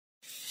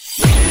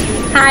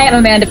Hi, I'm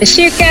Amanda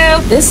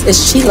Pachuco. This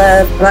is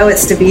Sheila. Hello,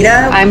 it's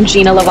Davida. I'm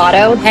Gina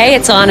Lovato. Hey,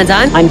 it's Alana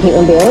Dunn. I'm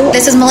Caitlin Bailey.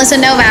 This is Melissa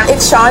Novak.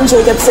 It's Sean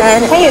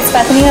Jacobson. Hey, it's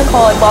Bethany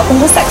Nicole, and welcome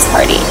to Sex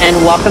Party. And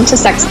welcome to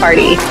Sex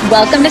Party.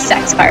 Welcome to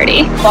Sex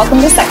Party.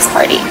 Welcome to Sex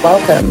Party.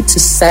 Welcome to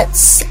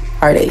Sex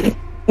Party.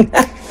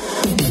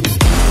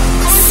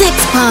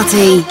 Sex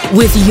Party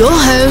with your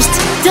host,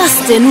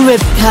 Dustin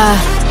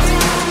Ribka.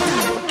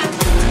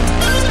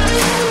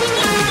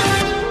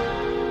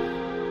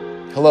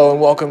 Hello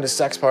and welcome to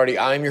Sex Party.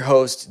 I'm your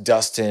host,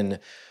 Dustin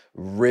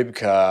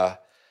Ribka.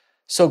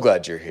 So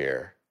glad you're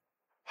here.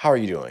 How are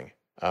you doing?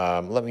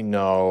 Let me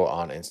know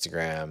on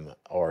Instagram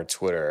or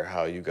Twitter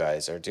how you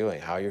guys are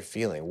doing, how you're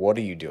feeling. What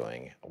are you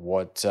doing?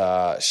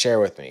 Share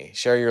with me.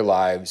 Share your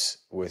lives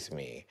with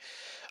me.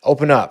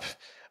 Open up.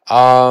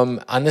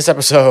 On this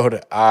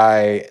episode,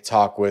 I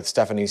talk with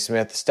Stephanie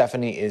Smith.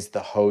 Stephanie is the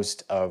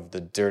host of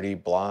the Dirty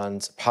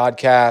Blondes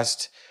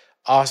podcast.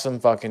 Awesome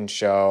fucking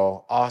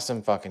show.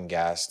 Awesome fucking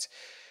guest.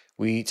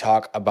 We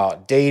talk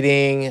about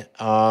dating,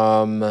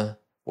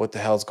 what the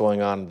hell's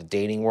going on in the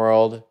dating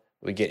world.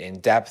 We get in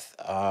depth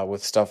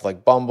with stuff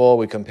like Bumble.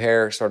 We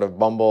compare sort of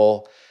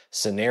Bumble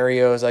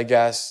scenarios, I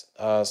guess.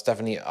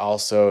 Stephanie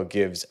also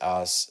gives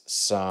us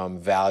some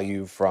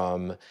value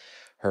from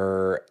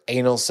her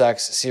anal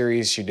sex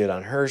series she did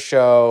on her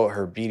show,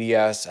 her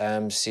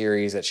BDSM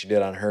series that she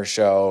did on her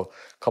show.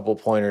 A couple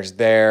pointers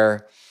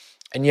there.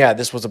 And yeah,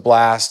 this was a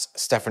blast.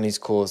 Stephanie's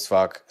cool as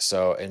fuck.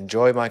 So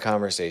enjoy my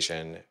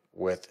conversation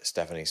with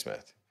Stephanie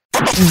Smith.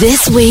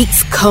 This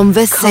week's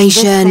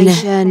conversation.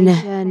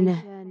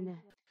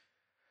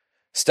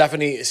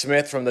 Stephanie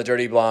Smith from the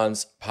Dirty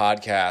Blondes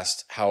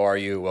podcast. How are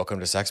you? Welcome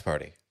to Sex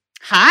Party.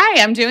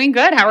 Hi, I'm doing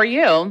good. How are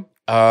you?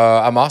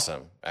 I'm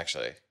awesome,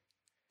 actually.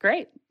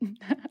 Great.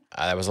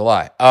 That was a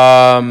lie.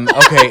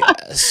 Okay,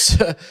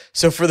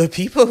 so for the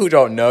people who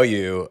don't know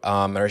you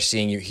and are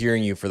seeing you,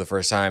 hearing you for the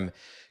first time,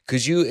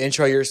 could you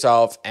intro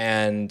yourself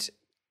and,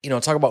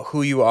 talk about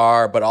who you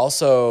are, but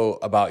also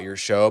about your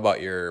show,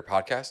 about your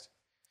podcast?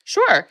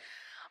 Sure.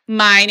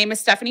 My name is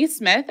Stephanie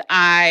Smith.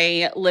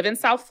 I live in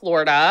South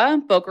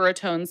Florida, Boca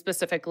Raton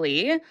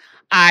specifically.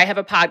 I have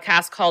a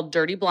podcast called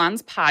Dirty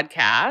Blondes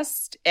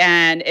Podcast,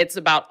 and it's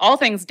about all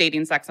things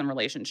dating, sex, and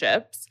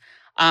relationships.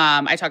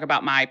 I talk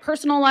about my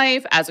personal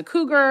life as a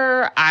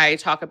cougar. I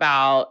talk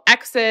about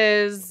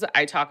exes.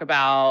 I have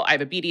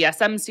a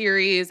BDSM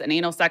series, an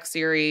anal sex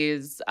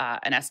series,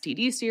 an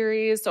STD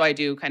series. So I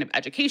do kind of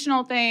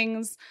educational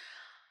things.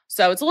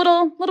 So it's a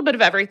little bit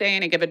of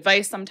everything. I give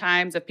advice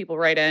sometimes if people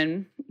write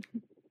in.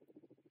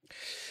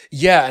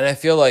 Yeah, and I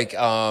feel like,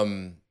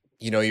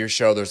 your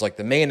show, there's like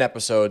the main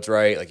episodes,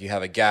 right? Like you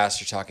have a guest,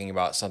 you're talking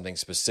about something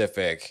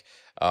specific.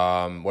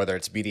 Whether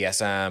it's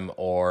BDSM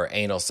or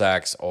anal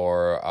sex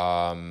or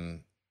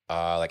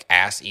like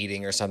ass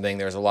eating or something.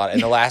 There's a lot in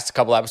the last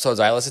couple episodes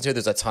I listened to.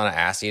 There's a ton of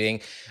ass eating.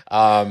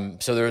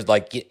 So there's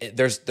like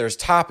there's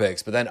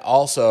topics, but then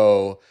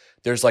also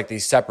there's like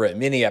these separate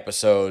mini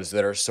episodes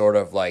that are sort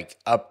of like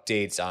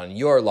updates on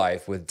your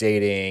life with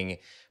dating,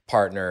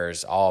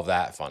 partners, all of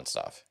that fun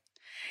stuff.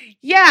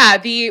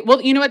 Yeah, you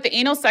know what? The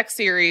anal sex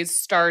series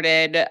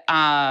started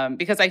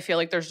because I feel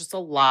like there's just a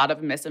lot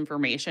of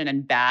misinformation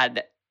and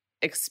bad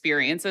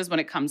experiences when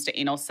it comes to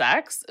anal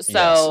sex.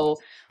 So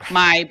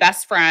my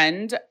best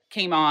friend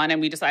came on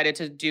and we decided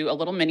to do a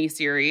little mini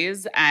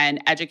series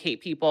and educate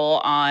people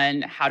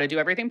on how to do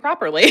everything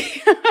properly.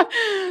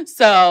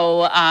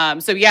 So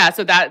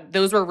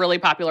those were really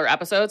popular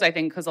episodes, I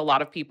think, because a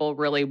lot of people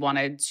really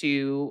wanted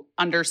to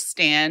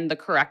understand the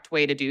correct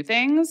way to do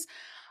things.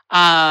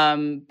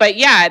 But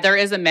yeah, there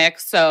is a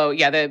mix. So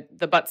yeah,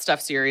 the butt stuff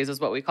series is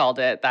what we called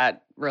it.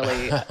 That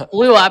really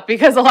blew up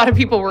because a lot of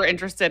people were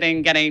interested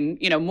in getting,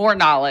 more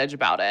knowledge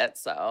about it.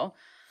 So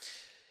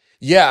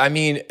yeah, I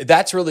mean,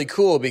 that's really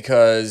cool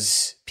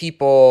because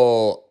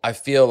people, I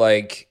feel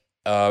like,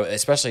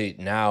 especially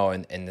now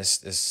in this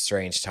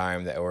strange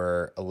time that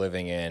we're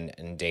living in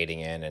and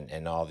dating in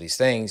and all these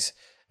things,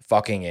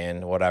 fucking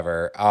in,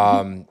 whatever,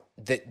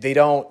 they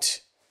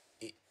don't.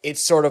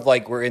 It's sort of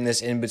like we're in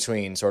this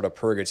in-between sort of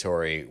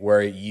purgatory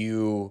where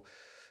you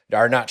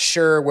are not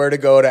sure where to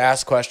go to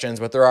ask questions,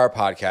 but there are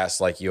podcasts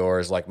like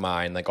yours, like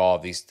mine, like all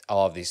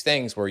of these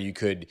things where you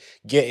could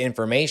get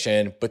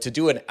information, but to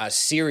do a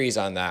series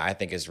on that, I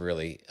think is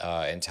really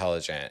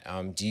intelligent.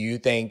 Do you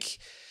think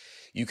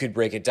you could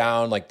break it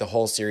down, like the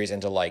whole series,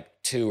 into like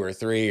 2 or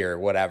 3 or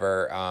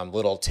whatever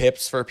little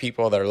tips for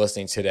people that are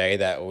listening today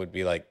that would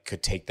be like,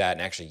 could take that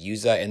and actually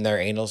use that in their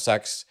anal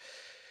sex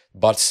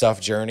butt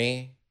stuff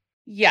journey?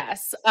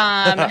 Yes.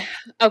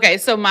 Okay.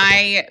 So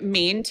my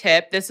main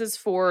tip, this is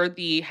for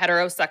the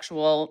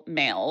heterosexual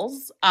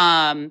males.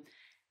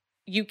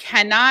 You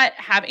cannot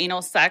have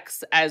anal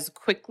sex as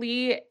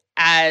quickly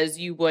as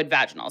you would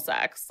vaginal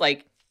sex.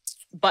 Like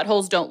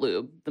buttholes don't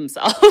lube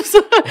themselves.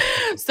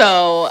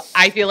 So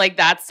I feel like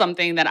that's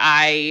something that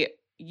I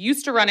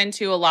used to run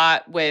into a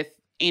lot with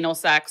anal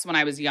sex when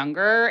I was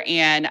younger.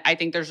 And I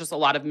think there's just a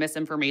lot of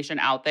misinformation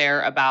out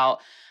there about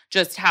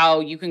just how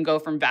you can go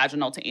from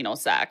vaginal to anal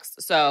sex.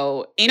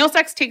 So anal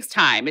sex takes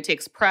time. It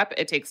takes prep.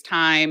 It takes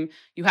time.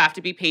 You have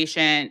to be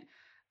patient.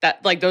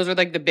 That like those are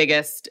like the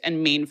biggest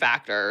and main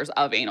factors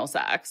of anal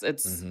sex.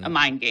 It's a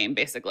mind game,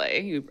 basically.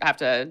 You have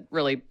to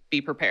really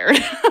be prepared.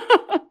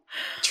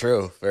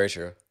 True. Very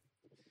true.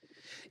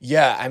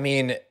 Yeah. I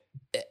mean,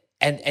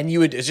 and you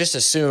would just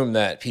assume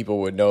that people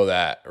would know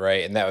that,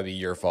 right? And that would be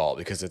your fault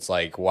because it's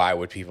like, why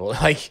would people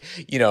like,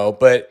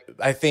 but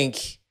I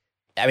think,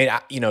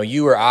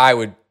 you or I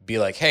would be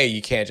like, hey,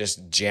 you can't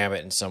just jam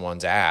it in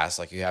someone's ass.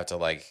 Like you have to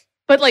like.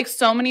 But like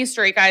so many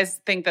straight guys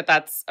think that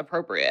that's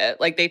appropriate.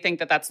 Like they think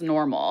that that's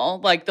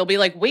normal. Like they'll be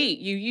like, wait,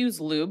 you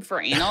use lube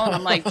for anal? And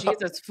I'm like,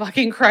 Jesus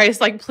fucking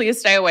Christ. Like please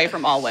stay away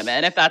from all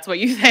women if that's what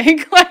you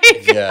think.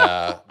 Like,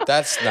 yeah,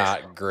 that's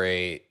not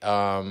great.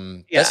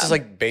 This is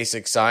like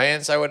basic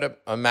science, I would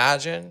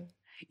imagine.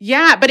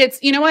 Yeah, but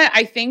it's, you know what?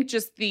 I think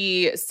just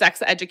the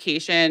sex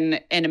education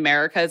in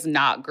America is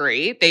not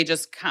great. They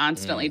just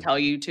constantly tell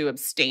you to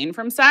abstain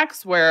from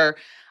sex, where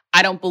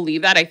I don't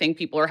believe that. I think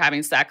people are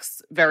having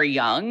sex very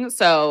young.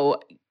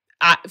 So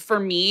for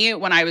me,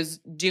 when I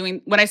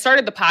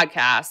started the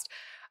podcast,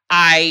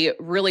 I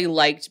really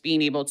liked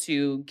being able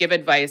to give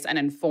advice and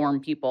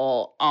inform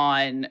people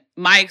on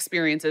my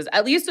experiences.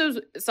 At least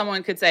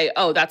someone could say,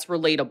 oh, that's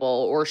relatable,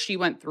 or she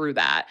went through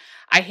that.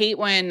 I hate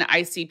when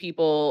I see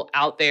people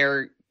out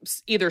there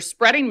either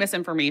spreading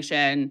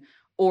misinformation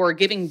or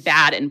giving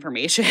bad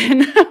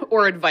information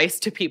or advice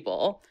to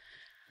people.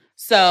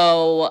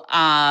 So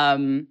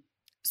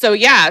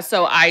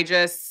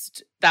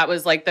that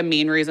was like the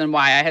main reason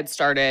why I had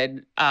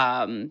started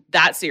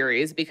that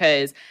series,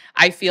 because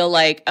I feel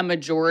like a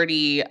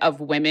majority of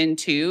women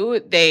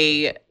too,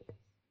 they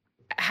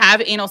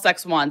have anal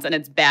sex once and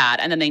it's bad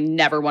and then they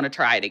never want to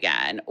try it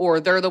again. Or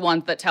they're the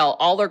ones that tell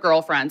all their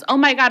girlfriends, oh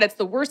my God, it's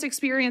the worst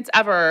experience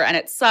ever and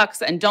it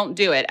sucks and don't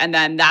do it. And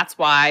then that's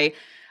why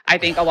I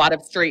think a lot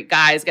of straight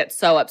guys get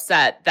so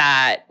upset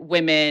that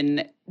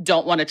women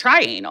don't want to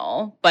try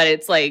anal. But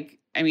it's like,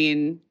 I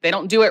mean, they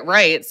don't do it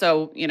right.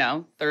 So,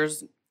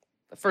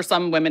 for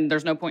some women,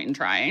 there's no point in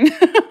trying.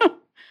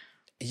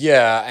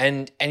 Yeah.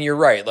 And you're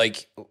right.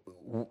 Like,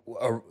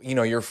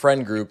 your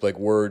friend group, like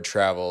word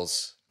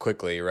travels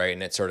quickly, right?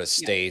 And it sort of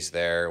stays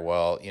there.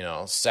 Well,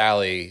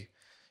 Sally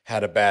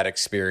had a bad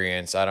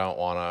experience. I don't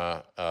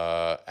want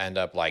to end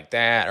up like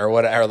that or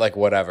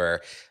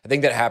whatever. I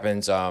think that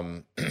happens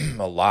a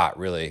lot,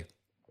 really.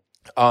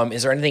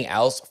 Is there anything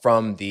else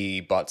from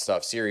the Butt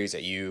Stuff series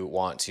that you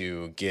want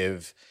to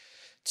give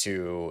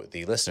to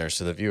the listeners,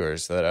 to the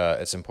viewers, that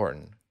it's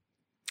important?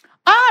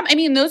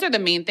 Those are the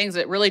main things.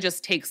 It really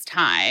just takes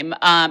time.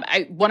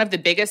 One of the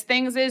biggest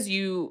things is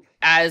you,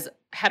 as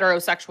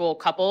heterosexual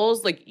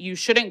couples, like you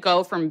shouldn't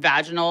go from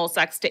vaginal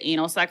sex to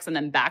anal sex and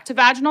then back to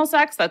vaginal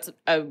sex.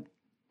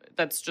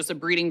 That's just a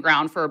breeding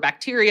ground for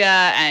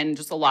bacteria and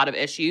just a lot of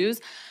issues.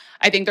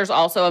 I think there's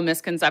also a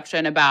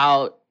misconception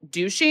about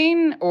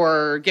douching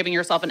or giving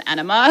yourself an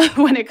enema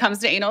when it comes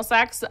to anal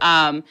sex.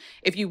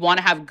 If you want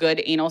to have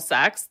good anal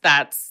sex,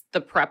 that's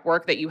the prep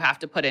work that you have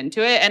to put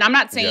into it. And I'm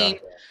not saying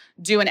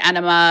do an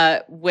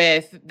enema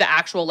with the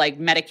actual like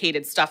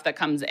medicated stuff that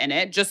comes in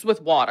it, just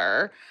with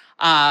water.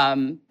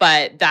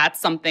 But that's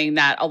something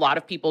that a lot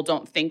of people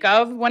don't think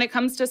of when it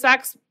comes to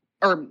sex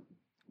or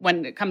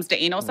when it comes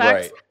to anal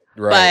sex.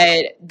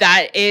 Right. But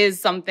that is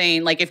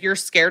something, like if you're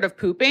scared of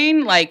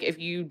pooping, like if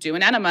you do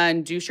an enema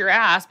and douche your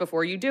ass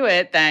before you do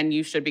it, then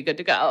you should be good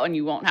to go and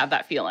you won't have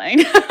that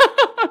feeling.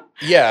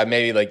 Yeah,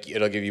 maybe like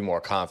it'll give you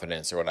more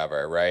confidence or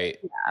whatever, right?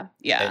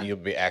 Yeah. And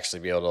you'll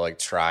actually be able to like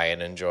try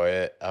and enjoy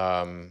it.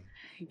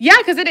 Yeah,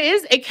 because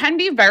it can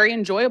be very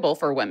enjoyable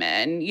for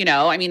women.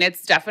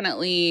 It's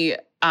definitely,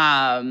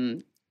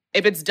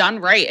 if it's done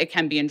right, it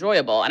can be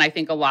enjoyable. And I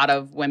think a lot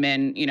of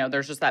women,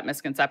 there's just that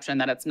misconception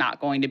that it's not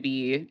going to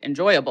be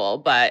enjoyable,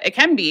 but it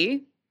can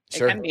be.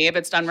 Sure. It can be if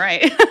it's done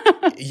right.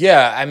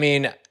 Yeah,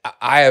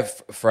 I have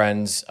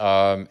friends,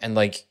 and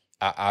like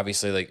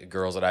obviously like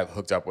girls that I've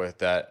hooked up with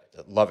that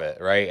love it,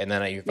 right? And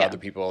then you've other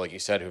people, like you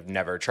said, who've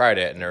never tried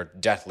it and are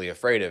deathly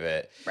afraid of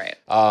it. Right.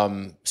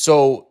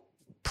 So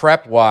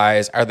prep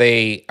wise, are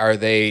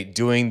they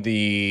doing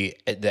the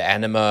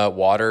enema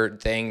water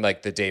thing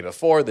like the day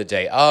before, the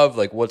day of?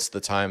 Like what's the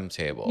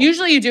timetable?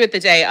 Usually you do it the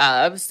day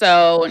of.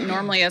 So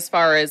normally as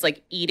far as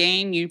like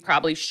eating, you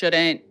probably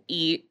shouldn't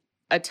eat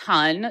a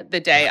ton the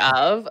day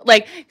of.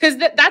 Like, because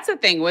that's the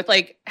thing with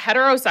like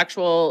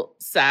heterosexual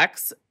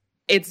sex,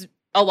 it's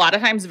a lot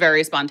of times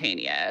very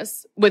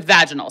spontaneous with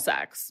vaginal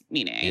sex,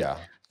 meaning. Yeah.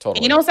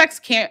 Totally. Anal sex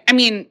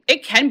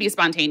it can be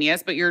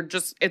spontaneous, but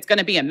it's going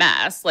to be a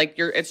mess. Like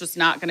it's just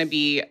not going to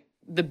be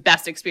the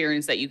best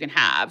experience that you can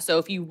have. So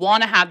if you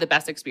want to have the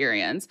best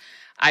experience,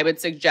 I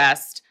would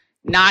suggest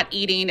not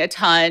eating a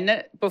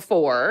ton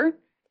before,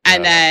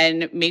 and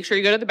then make sure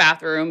you go to the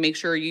bathroom, make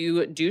sure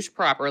you douche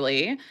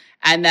properly.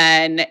 And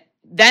then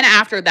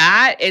after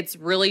that, it's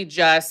really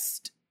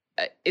just,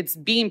 it's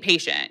being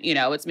patient,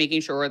 it's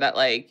making sure that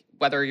like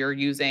whether you're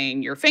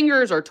using your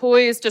fingers or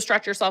toys to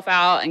stretch yourself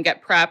out and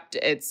get prepped,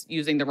 it's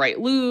using the right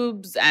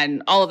lubes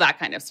and all of that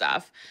kind of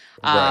stuff.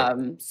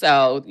 Right.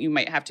 So you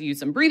might have to use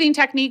some breathing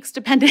techniques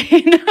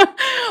depending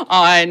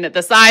on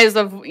the size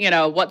of,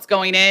 what's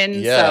going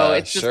in. Yeah, so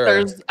it's just, sure.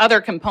 there's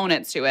other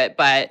components to it,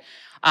 but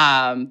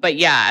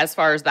yeah, as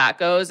far as that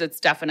goes, it's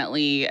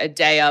definitely a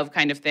day of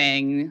kind of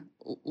thing,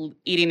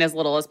 eating as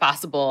little as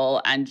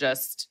possible and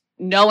just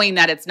knowing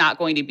that it's not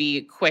going to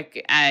be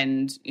quick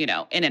and, in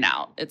and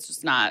out. It's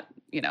just not,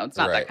 it's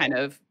not that kind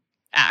of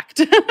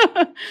act.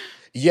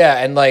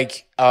 Yeah. And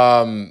like,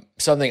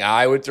 something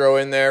I would throw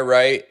in there,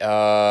 right.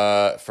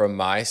 From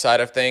my side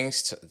of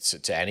things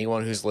to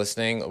anyone who's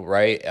listening,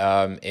 right.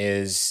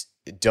 Is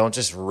don't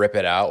just rip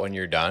it out when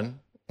you're done.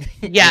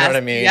 You know what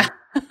I mean? Yeah.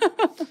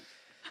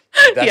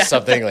 That's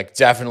something like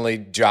definitely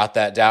jot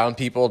that down.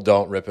 People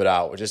don't rip it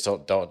out. Just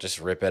don't just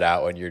rip it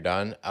out when you're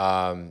done.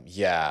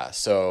 Yeah.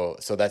 So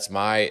that's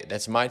my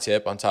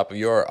tip on top of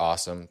your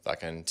awesome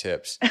fucking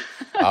tips.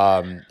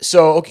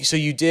 So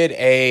you did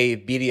a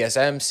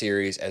BDSM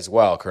series as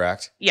well,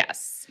 correct?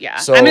 Yes. Yeah.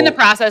 So, I'm in the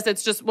process.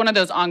 It's just one of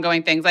those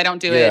ongoing things. I don't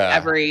do it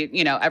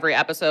every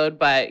episode,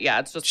 but yeah,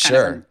 it's just kind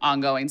of an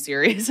ongoing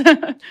series.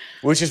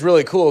 Which is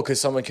really cool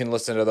because someone can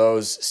listen to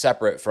those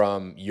separate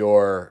from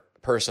your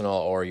personal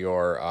or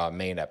your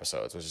main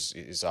episodes, which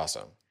is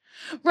awesome.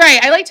 Right.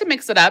 I like to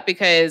mix it up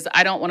because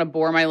I don't want to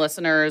bore my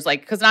listeners,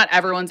 because not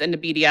everyone's into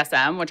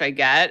BDSM, which I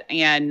get,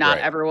 and not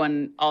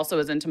everyone also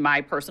is into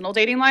my personal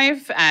dating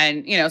life.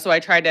 And, so I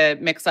try to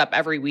mix up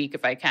every week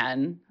if I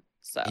can.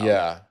 So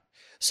yeah.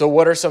 So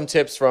what are some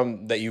tips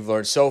that you've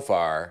learned so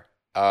far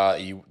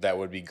that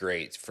would be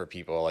great for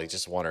people, like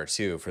just one or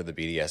two for the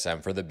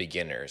BDSM, for the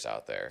beginners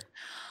out there?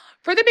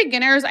 For the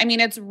beginners, I mean,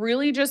 it's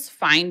really just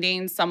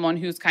finding someone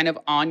who's kind of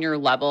on your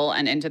level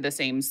and into the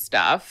same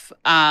stuff.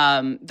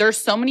 There's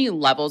so many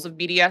levels of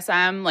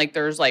BDSM. Like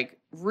there's like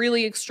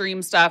really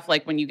extreme stuff,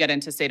 like when you get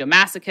into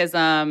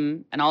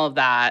sadomasochism and all of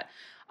that.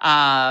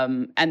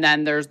 And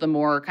then there's the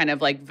more kind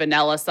of like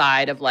vanilla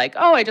side of like,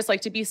 oh, I just like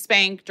to be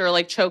spanked or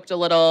like choked a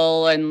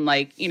little and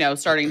like,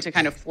 starting to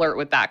kind of flirt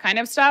with that kind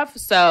of stuff.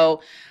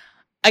 So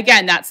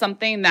again, that's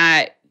something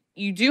that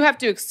you do have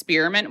to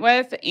experiment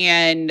with.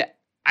 And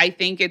I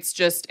think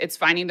it's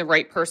finding the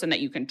right person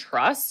that you can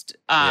trust.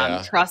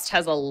 Trust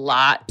has a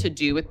lot to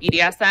do with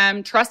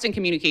BDSM. Trust and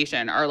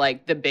communication are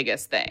like the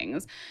biggest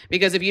things,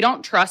 because if you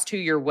don't trust who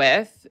you're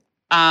with,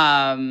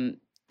 and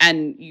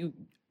you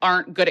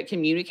aren't good at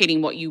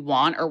communicating what you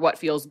want or what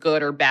feels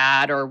good or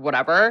bad or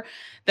whatever,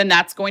 then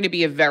that's going to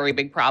be a very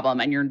big problem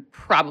and you're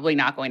probably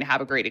not going to have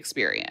a great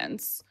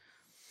experience.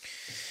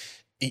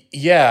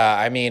 Yeah.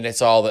 I mean, it's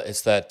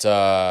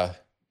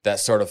that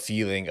sort of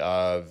feeling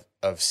of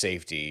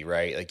safety,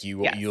 right? Like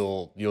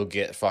you'll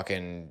get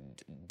fucking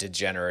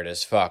degenerate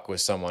as fuck with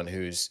someone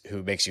who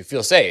makes you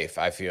feel safe.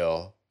 I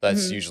feel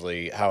that's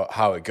usually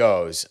how it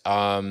goes.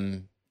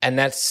 And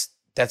that's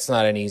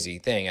not an easy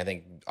thing. I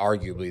think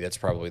arguably that's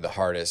probably the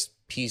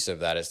hardest piece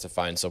of that, is to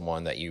find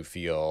someone that you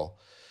feel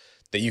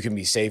that you can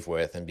be safe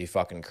with and be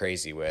fucking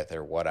crazy with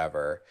or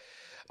whatever.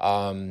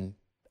 I'm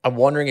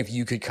wondering if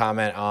you could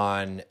comment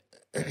on,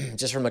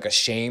 just from like a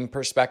shame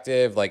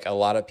perspective, like a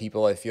lot of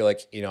people, I feel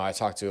like, I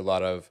talk to a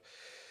lot of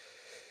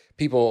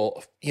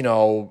people,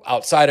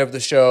 outside of the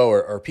show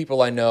or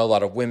people I know, a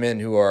lot of women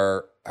who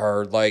are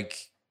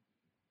like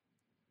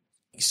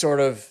sort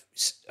of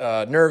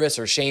nervous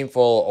or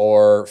shameful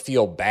or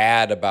feel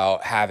bad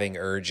about having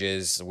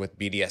urges with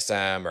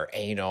BDSM or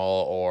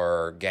anal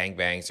or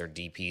gangbangs or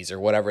DPs or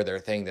whatever their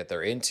thing that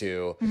they're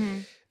into.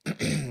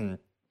 Mm-hmm.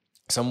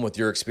 Someone with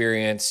your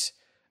experience,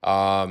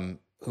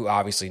 who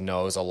obviously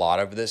knows a lot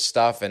of this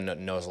stuff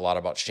and knows a lot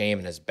about shame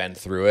and has been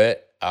through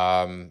it.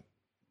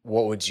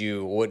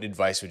 What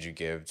advice would you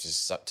give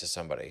to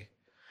somebody?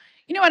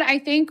 You know what? I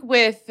think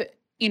with,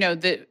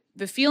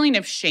 the feeling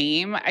of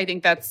shame, I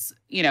think that's,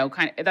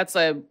 that's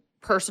a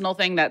personal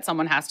thing that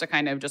someone has to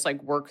kind of just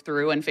like work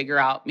through and figure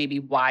out maybe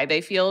why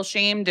they feel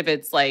shamed. If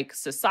it's like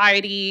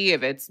society,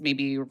 if it's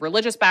maybe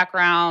religious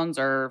backgrounds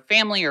or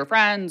family or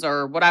friends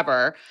or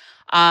whatever.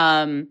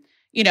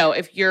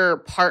 If your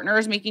partner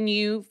is making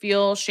you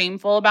feel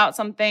shameful about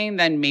something,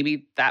 then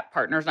maybe that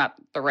partner's not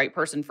the right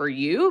person for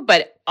you.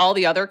 But all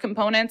the other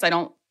components, I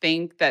don't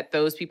think that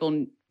those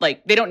people,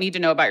 like, they don't need to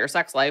know about your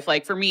sex life.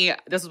 Like for me,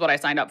 this is what I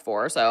signed up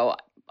for. So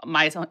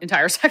my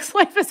entire sex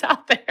life is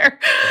out there.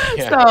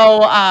 Yeah.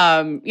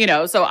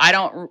 So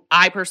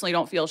I personally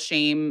don't feel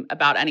shame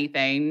about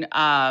anything.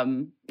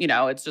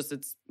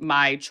 It's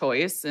my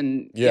choice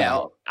and,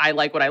 I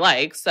like what I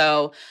like.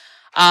 So,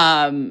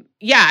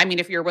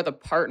 if you're with a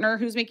partner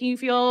who's making you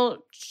feel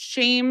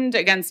shamed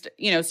against,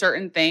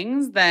 certain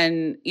things,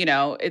 then,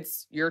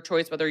 it's your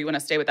choice whether you want to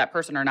stay with that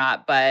person or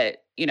not.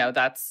 But,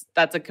 that's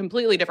a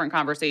completely different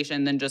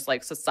conversation than just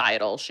like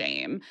societal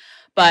shame.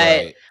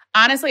 But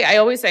honestly, I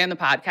always say on the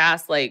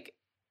podcast, like,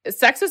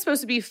 sex is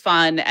supposed to be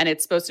fun and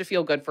it's supposed to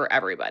feel good for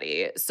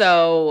everybody.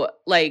 So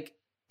like,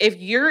 if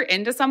you're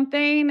into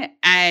something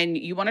and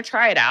you want to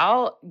try it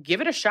out,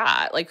 give it a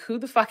shot. Like, who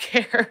the fuck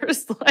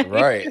cares? Like,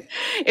 right.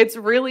 It's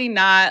really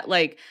not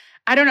like,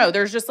 I don't know.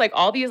 There's just like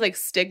all these like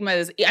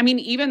stigmas. I mean,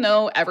 even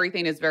though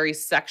everything is very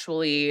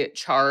sexually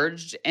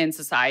charged in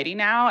society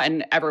now,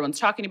 and everyone's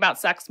talking about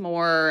sex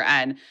more,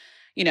 and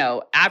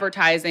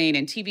advertising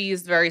and TV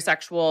is very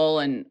sexual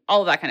and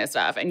all of that kind of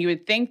stuff. And you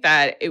would think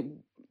that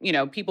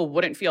people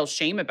wouldn't feel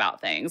shame about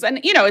things.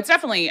 And it's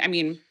definitely, I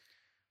mean,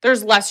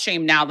 there's less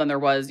shame now than there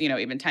was,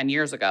 even 10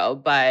 years ago.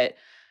 But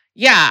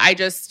yeah,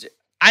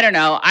 I don't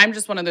know. I'm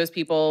just one of those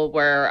people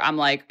where I'm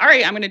like, all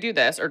right, I'm going to do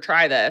this or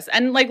try this.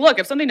 And like, look,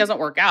 if something doesn't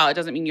work out, it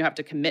doesn't mean you have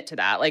to commit to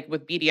that. Like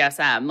with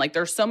BDSM, like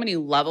there's so many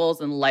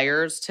levels and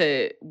layers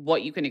to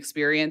what you can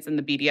experience in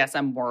the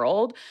BDSM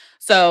world.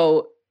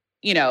 So,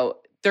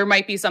 there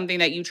might be something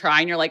that you try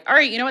and you're like, all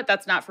right, you know what?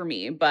 That's not for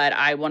me, but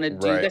I want to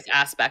do this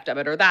aspect of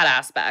it or that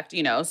aspect,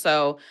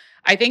 So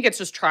I think it's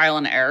just trial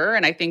and error.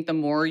 And I think the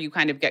more you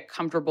kind of get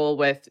comfortable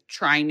with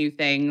trying new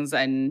things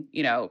and,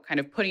 kind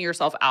of putting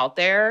yourself out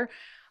there,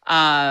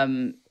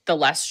 the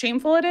less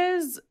shameful it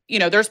is.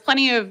 There's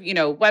plenty of,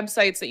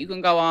 websites that you can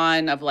go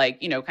on of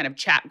like, kind of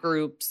chat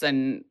groups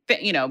and,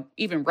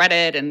 even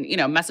Reddit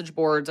and, message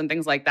boards and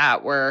things like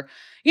that where,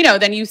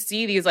 then you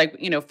see these like,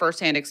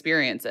 firsthand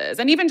experiences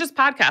and even just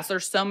podcasts.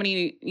 There's so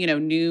many,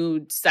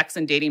 new sex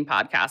and dating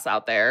podcasts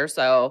out there.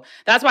 So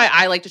that's why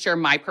I like to share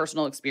my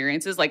personal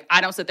experiences. Like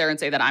I don't sit there and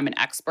say that I'm an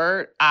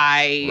expert.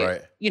 I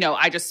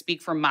just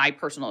speak from my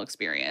personal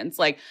experience.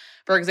 Like,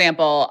 for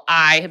example,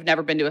 I have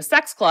never been to a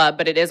sex club,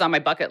 but it is on my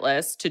bucket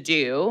list to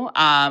do.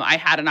 I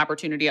had an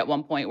opportunity at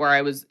one point where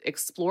I was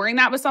exploring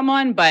that with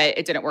someone, but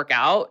it didn't work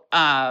out.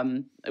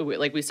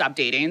 We stopped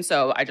dating.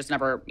 So I just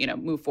never,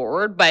 moved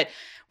forward. But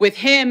with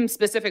him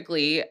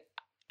specifically,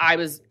 I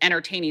was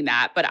entertaining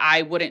that, but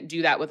I wouldn't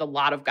do that with a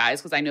lot of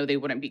guys because I know they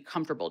wouldn't be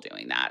comfortable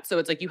doing that. So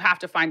it's like you have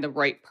to find the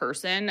right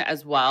person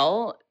as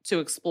well to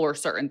explore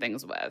certain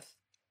things with.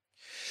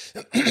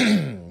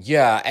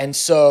 Yeah. And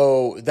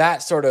so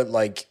that sort of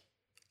like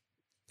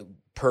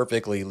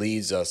perfectly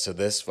leads us to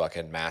this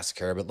fucking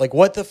massacre. But like,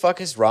 what the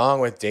fuck is wrong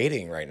with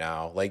dating right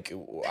now? Like,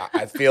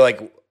 I feel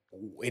like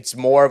it's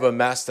more of a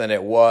mess than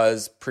it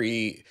was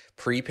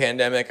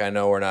pre-pandemic. I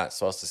know we're not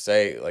supposed to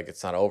say like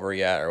it's not over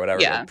yet or whatever.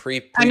 Yeah.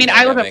 I mean,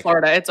 I live in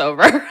Florida. It's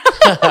over.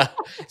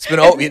 It's been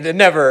it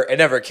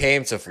never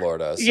came to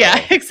Florida. So.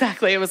 Yeah,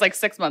 exactly. It was like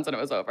 6 months and it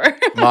was over.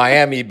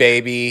 Miami,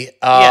 baby.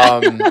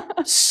 But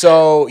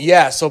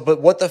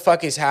what the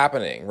fuck is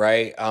happening,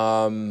 right?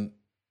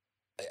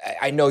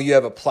 I know you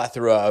have a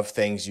plethora of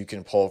things you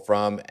can pull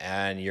from,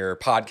 and your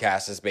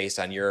podcast is based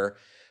on your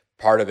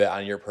part of it,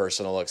 on your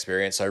personal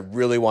experience. So I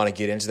really want to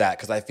get into that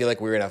because I feel like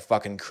we're in a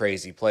fucking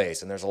crazy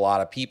place, and there's a lot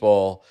of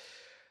people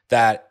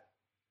that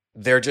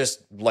they're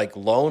just like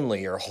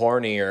lonely or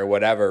horny or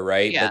whatever,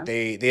 right? Yeah. But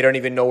they don't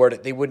even know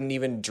they wouldn't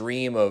even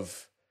dream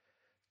of,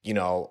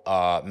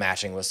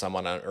 matching with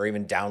someone or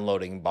even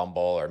downloading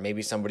Bumble, or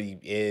maybe somebody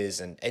is,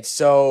 and it's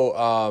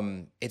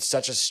so it's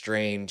such a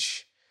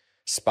strange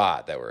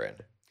spot that we're in.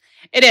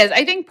 It is.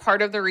 I think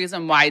part of the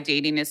reason why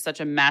dating is such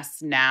a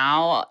mess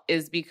now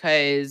is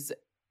because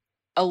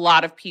a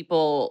lot of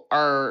people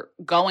are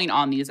going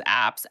on these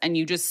apps and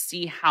you just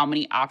see how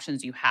many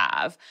options you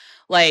have.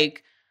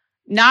 Like,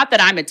 not that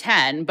I'm a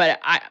 10,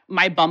 but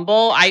my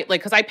Bumble,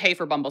 because I pay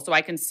for Bumble so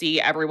I can see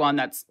everyone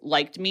that's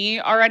liked me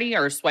already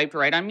or swiped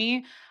right on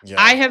me. Yeah.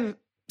 I have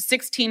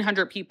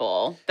 1,600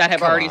 people that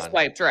have already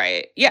swiped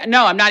right. Yeah,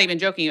 no, I'm not even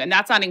joking. And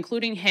that's not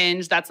including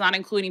Hinge. That's not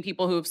including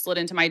people who have slid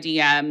into my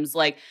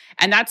DMs.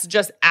 And that's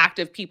just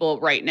active people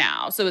right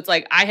now. So it's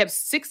like I have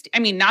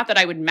not that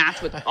I would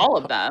match with all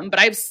of them, but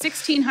I have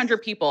 1,600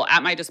 people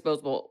at my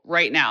disposal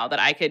right now that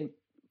I could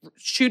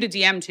shoot a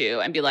DM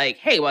to and be like,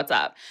 hey, what's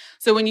up?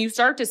 So when you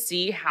start to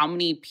see how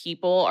many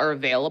people are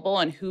available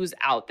and who's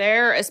out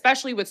there,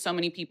 especially with so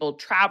many people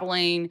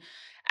traveling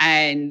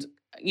and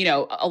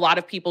a lot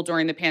of people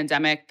during the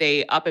pandemic,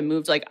 they up and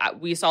moved. Like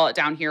we saw it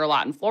down here a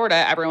lot in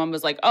Florida. Everyone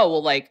was like, oh,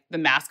 well, like the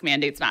mask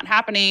mandate's not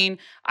happening.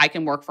 I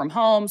can work from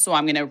home. So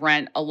I'm going to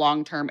rent a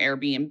long-term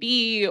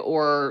Airbnb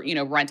or,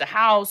 rent a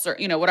house or,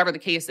 whatever the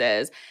case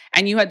is.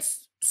 And you had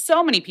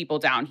so many people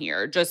down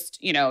here just,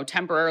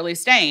 temporarily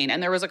staying.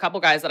 And there was a couple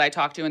guys that I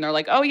talked to and they're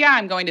like, oh yeah,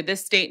 I'm going to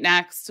this state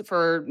next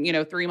for,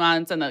 3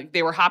 months. And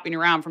they were hopping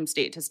around from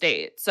state to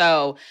state.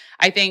 So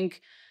I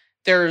think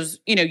there's,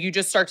 you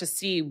just start to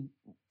see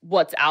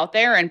what's out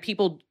there and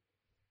people,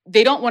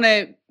 they don't want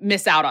to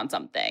miss out on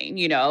something,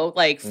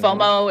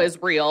 FOMO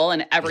is real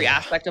in every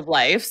aspect of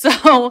life.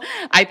 So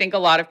I think a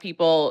lot of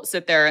people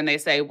sit there and they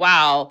say,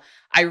 wow,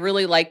 I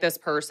really like this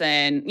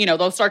person.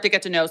 They'll start to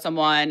get to know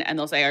someone and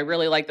they'll say, I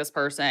really like this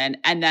person.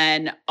 And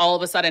then all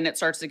of a sudden it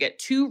starts to get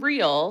too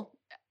real,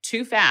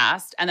 too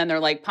fast. And then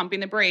they're like pumping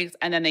the brakes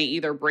and then they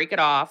either break it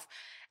off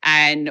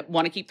and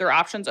want to keep their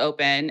options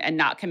open and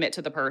not commit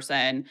to the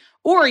person.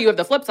 Or you have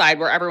the flip side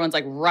where everyone's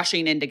like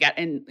rushing in to get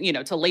in,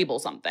 to label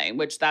something,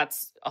 which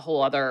that's a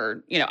whole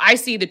other, I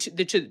see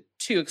the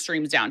two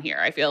extremes down here.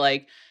 I feel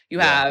like you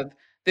have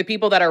the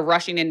people that are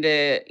rushing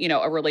into,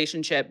 a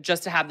relationship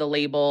just to have the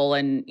label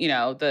and,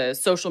 the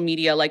social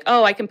media, like,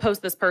 oh, I can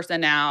post this person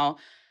now.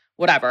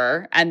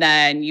 whatever. And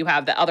then you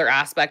have the other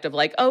aspect of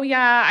like, oh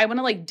yeah, I want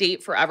to like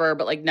date forever,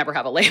 but like never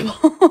have a label.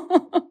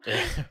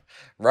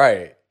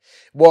 Right.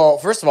 Well,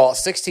 first of all,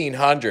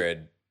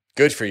 1600,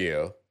 good for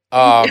you.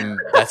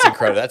 That's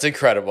incredible. That's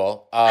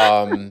incredible.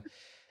 And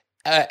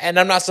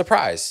I'm not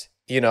surprised,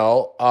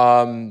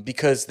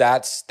 because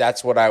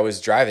that's what I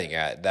was driving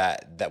at.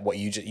 That what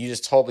you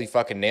just totally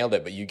fucking nailed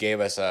it. But you gave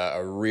us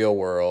a real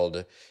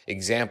world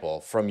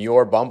example from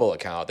your Bumble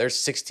account.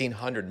 There's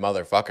 1600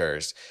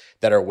 motherfuckers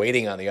that are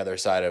waiting on the other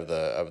side of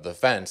the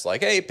fence,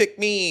 like, hey, pick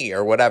me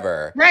or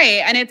whatever.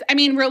 Right.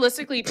 And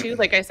realistically too,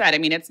 like I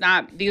said,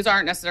 these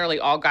aren't necessarily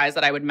all guys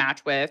that I would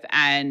match with.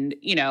 And,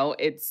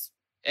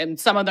 and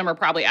some of them are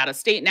probably out of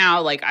state now.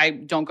 Like I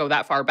don't go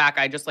that far back.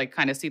 I just like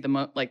kind of see the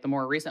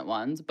more recent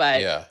ones.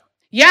 But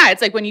yeah,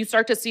 it's like when you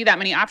start to see that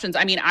many options.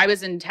 I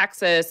was in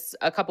Texas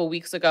a couple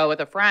weeks ago with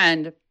a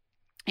friend,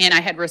 and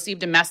I had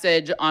received a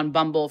message on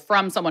Bumble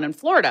from someone in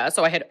Florida.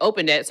 So I had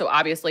opened it. So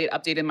obviously it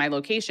updated my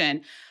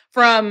location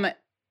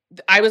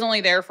I was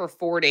only there for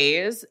 4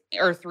 days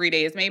or 3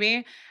 days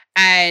maybe.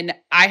 And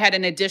I had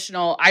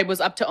I was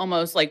up to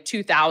almost like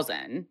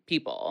 2,000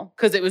 people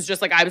because it was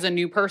just like I was a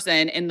new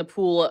person in the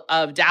pool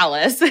of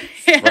Dallas.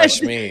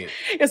 Fresh meat.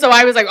 So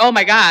I was like, oh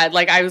my God.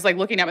 Like I was like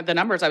looking at the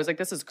numbers. I was like,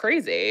 this is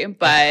crazy.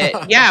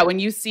 But yeah, when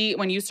you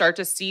start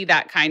to see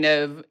that kind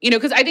of,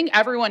 because I think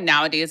everyone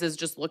nowadays is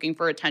just looking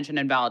for attention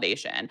and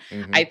validation.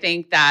 Mm-hmm. I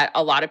think that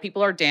a lot of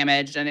people are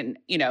damaged and,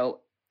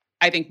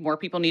 I think more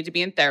people need to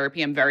be in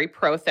therapy. I'm very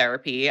pro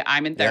therapy.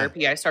 I'm in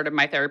therapy. I started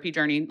my therapy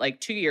journey like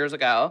 2 years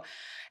ago.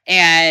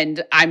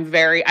 And I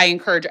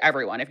encourage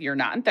everyone, if you're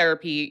not in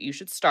therapy, you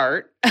should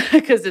start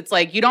because it's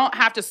like, you don't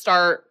have to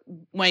start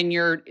when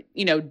you're,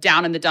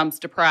 down in the dumps,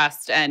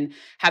 depressed and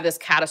have this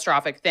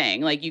catastrophic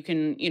thing. Like you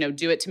can,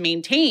 do it to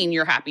maintain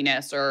your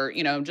happiness or,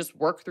 just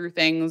work through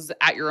things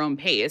at your own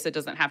pace. It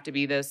doesn't have to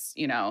be this,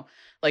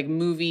 like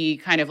movie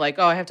kind of like,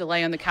 oh, I have to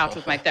lay on the couch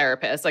with my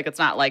therapist. Like, it's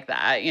not like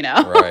that,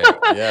 Right.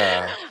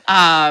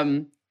 Yeah.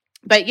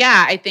 But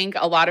yeah, I think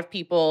a lot of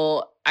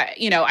people,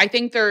 I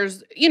think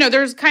there's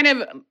kind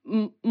of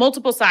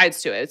multiple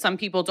sides to it. Some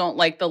people don't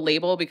like the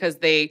label because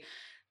they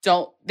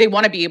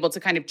want to be able to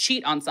kind of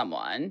cheat on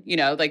someone,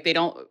 like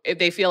if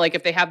they feel like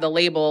if they have the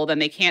label, then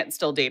they can't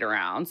still date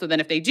around. So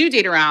then if they do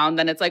date around,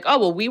 then it's like, oh,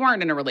 well, we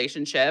weren't in a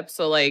relationship.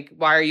 So like,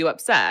 why are you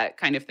upset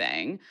kind of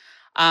thing?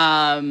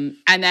 And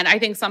then I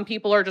think some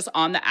people are just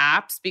on the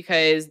apps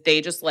because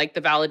they just like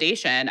the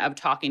validation of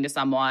talking to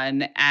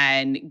someone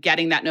and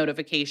getting that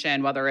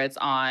notification, whether it's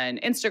on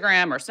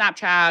Instagram or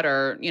Snapchat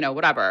or,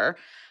 whatever.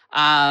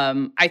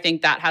 I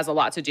think that has a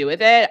lot to do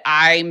with it.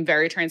 I'm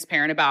very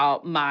transparent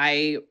about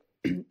my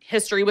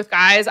history with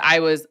guys. I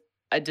was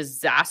a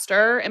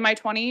disaster in my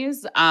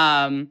 20s.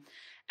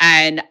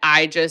 And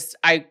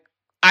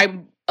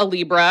I'm a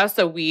Libra,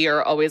 so we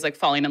are always like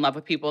falling in love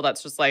with people.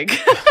 That's just like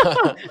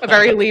a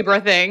very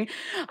Libra thing.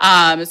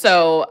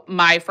 So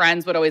my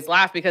friends would always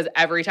laugh because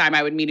every time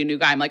I would meet a new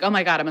guy, I'm like, oh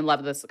my God, I'm in love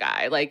with this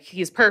guy. Like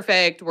he's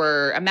perfect.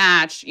 We're a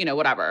match,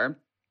 whatever.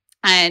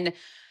 And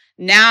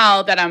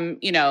now that I'm,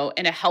 in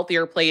a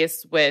healthier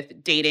place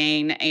with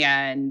dating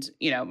and,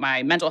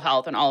 my mental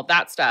health and all of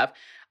that stuff,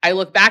 I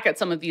look back at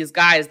some of these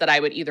guys that I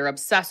would either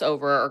obsess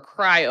over or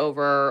cry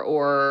over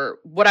or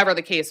whatever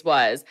the case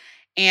was.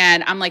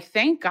 And I'm like,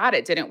 thank God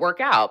it didn't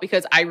work out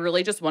because I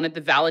really just wanted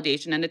the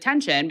validation and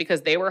attention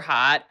because they were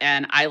hot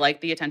and I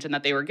liked the attention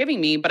that they were giving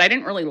me, but I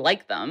didn't really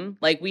like them.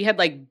 Like we had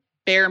like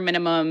bare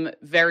minimum,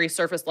 very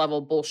surface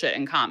level bullshit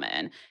in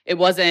common. It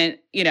wasn't,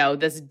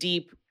 this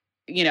deep,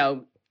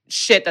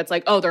 shit that's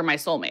like, oh, they're my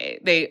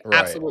soulmate. They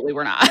absolutely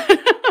were not.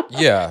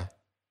 Yeah,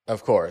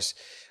 of course.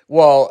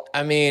 Well,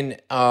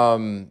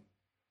 the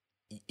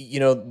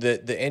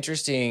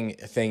interesting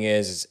thing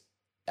is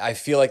I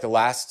feel like the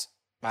last,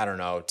 I don't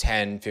know,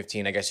 10,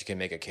 15, I guess you can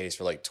make a case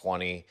for like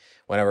 20,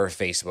 whenever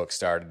Facebook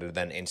started, and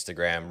then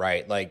Instagram,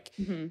 right? Like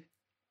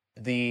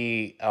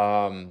the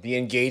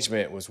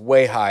engagement was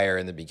way higher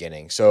in the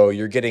beginning. So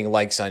you're getting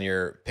likes on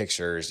your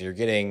pictures, you're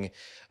getting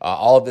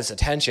all of this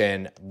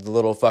attention, the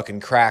little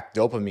fucking crack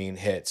dopamine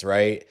hits,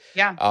 right?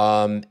 Yeah.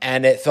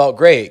 And it felt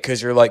great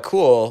because you're like,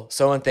 cool,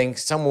 someone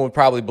thinks someone would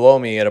probably blow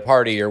me at a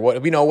party or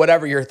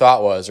whatever your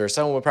thought was, or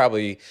someone would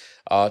probably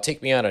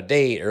take me on a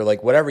date or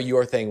like whatever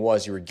your thing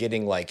was, you were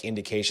getting like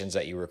indications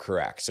that you were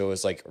correct. So it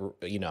was like,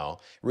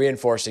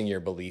 reinforcing your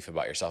belief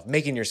about yourself,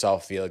 making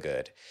yourself feel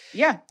good.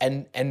 Yeah.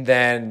 And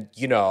then,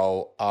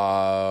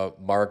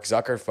 Mark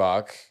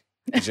Zuckerfuck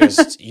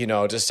just,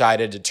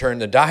 decided to turn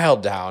the dial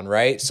down,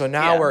 right? So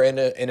now we're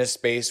in a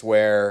space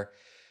where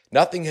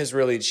nothing has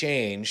really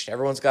changed.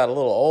 Everyone's got a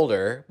little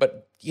older,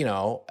 but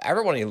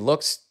everybody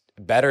looks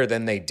better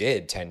than they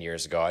did 10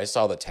 years ago. I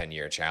saw the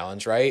 10-year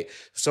challenge, right?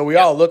 So we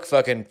all look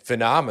fucking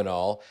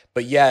phenomenal,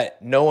 but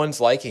yet no one's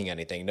liking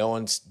anything. No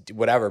one's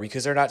whatever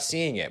because they're not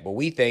seeing it. But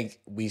we think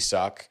we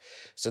suck.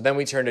 So then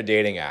we turn to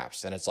dating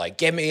apps and it's like,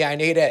 give me, I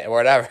need it or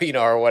whatever,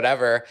 or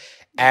whatever.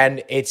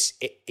 And it's,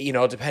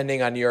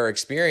 depending on your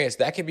experience,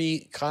 that could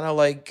be kind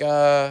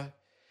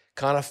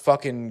of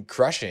fucking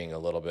crushing a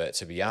little bit,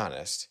 to be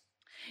honest.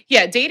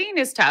 Yeah, dating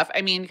is tough.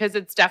 I mean, because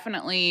it's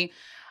definitely,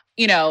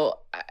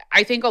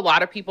 I think a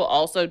lot of people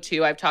also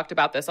too, I've talked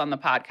about this on the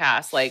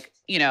podcast, like,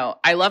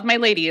 I love my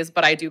ladies,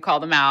 but I do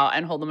call them out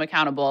and hold them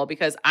accountable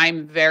because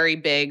I'm very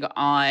big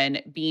on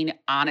being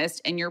honest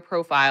in your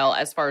profile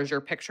as far as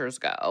your pictures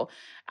go.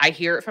 I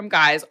hear it from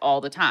guys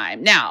all the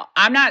time. Now,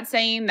 I'm not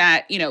saying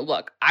that,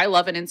 look, I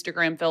love an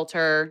Instagram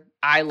filter.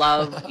 I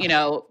love,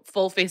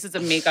 full faces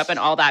of makeup and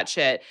all that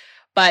shit.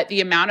 But the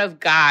amount of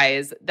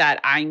guys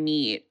that I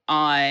meet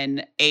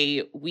on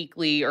a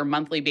weekly or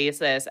monthly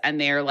basis,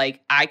 and they're like,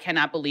 I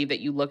cannot believe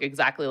that you look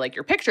exactly like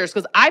your pictures.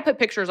 Because I put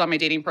pictures on my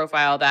dating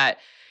profile that,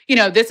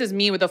 this is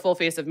me with a full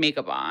face of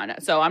makeup on.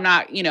 So I'm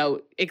not,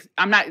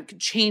 I'm not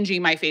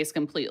changing my face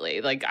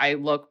completely. Like I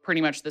look pretty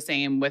much the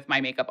same with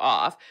my makeup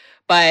off.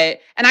 And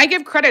I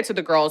give credit to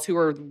the girls who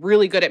are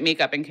really good at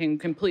makeup and can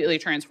completely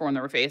transform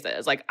their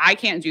faces. Like I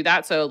can't do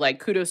that. So like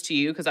kudos to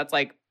you because that's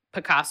like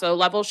Picasso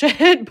level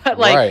shit, but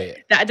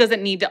like that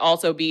doesn't need to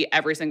also be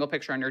every single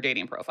picture on your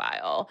dating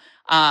profile.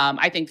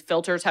 I think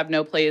filters have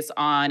no place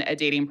on a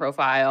dating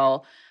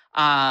profile.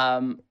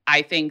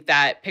 I think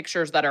that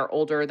pictures that are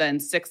older than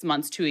 6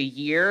 months to a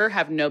year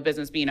have no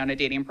business being on a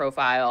dating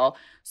profile.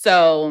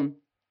 So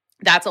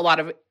that's a lot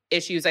of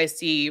issues I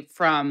see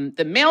from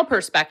the male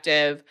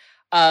perspective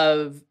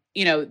of,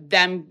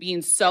 them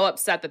being so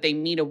upset that they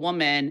meet a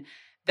woman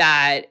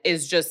that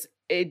is just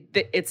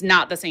it's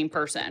not the same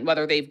person,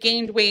 whether they've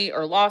gained weight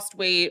or lost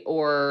weight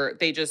or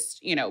they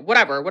just,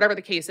 whatever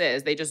the case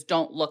is, they just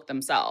don't look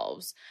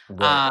themselves.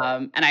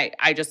 Right.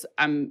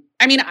 And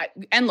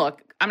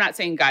look, I'm not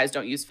saying guys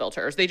don't use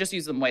filters. They just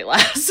use them way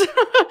less,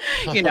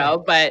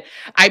 but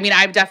I mean,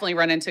 I've definitely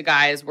run into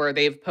guys where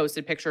they've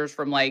posted pictures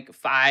from like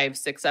 5,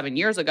 6, 7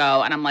 years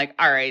ago. And I'm like,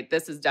 all right,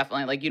 this is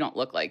definitely like, you don't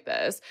look like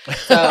this.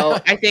 So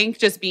I think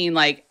just being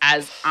like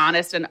as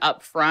honest and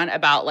upfront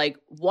about like,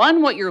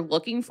 one, what you're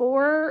looking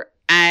for,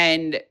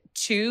 and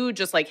 2,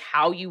 just like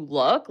how you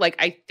look, like,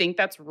 I think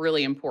that's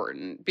really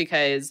important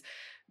because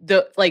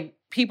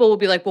people will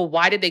be like, well,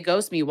 why did they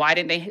ghost me? Why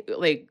didn't they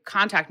like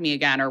contact me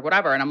again or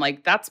whatever? And I'm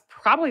like, that's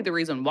probably the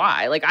reason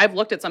why. Like, I've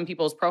looked at some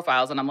people's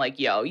profiles and I'm like,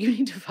 yo, you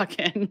need to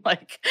fucking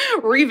like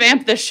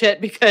revamp this shit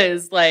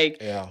because like,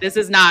 this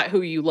is not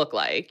who you look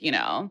like,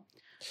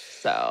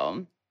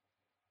 So.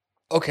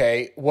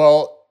 Okay.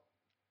 Well,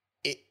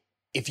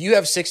 if you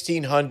have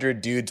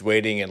 1,600 dudes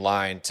waiting in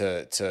line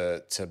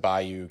to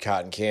buy you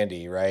cotton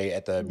candy, right,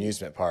 at the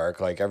amusement park,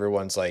 like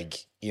everyone's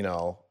like,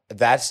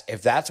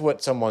 if that's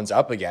what someone's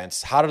up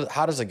against, how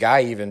does a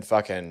guy even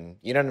fucking,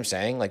 you know what I'm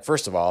saying? Like,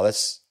 first of all,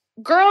 that's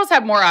girls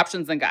have more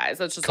options than guys.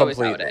 That's just always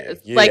how it is.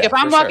 Yeah, like if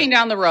I'm walking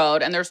down the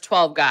road and there's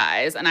 12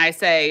 guys and I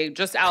say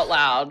just out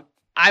loud,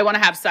 I want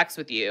to have sex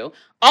with you,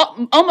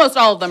 almost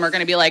all of them are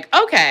going to be like,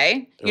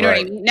 okay, you know what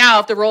I mean? Now,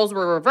 if the roles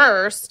were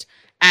reversed,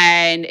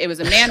 and it was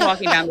a man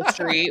walking down the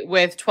street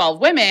with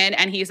 12 women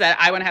and he said,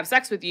 I want to have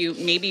sex with you,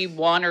 maybe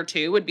 1 or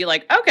 2 would be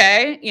like,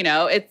 okay,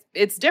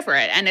 it's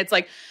different. And it's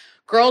like,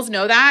 girls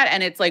know that.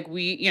 And it's like,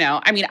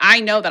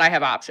 I know that I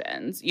have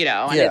options,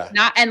 and it's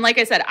not, and like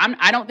I said,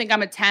 I don't think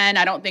I'm a 10.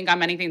 I don't think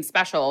I'm anything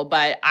special,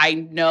 but I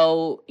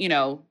know,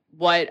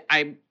 what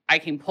I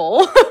can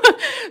pull.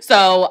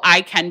 So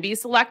I can be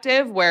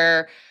selective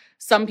where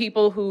some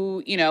people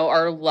who,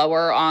 are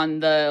lower on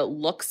the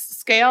looks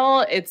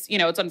scale, it's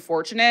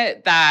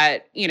unfortunate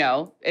that,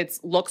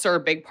 looks are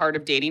a big part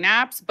of dating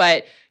apps,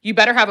 but you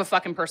better have a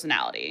fucking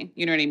personality.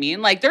 You know what I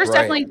mean? Like there's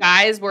definitely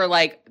guys where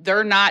like,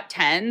 they're not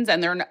 10s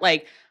and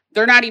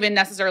they're not even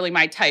necessarily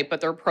my type, but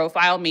their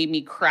profile made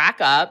me crack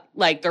up.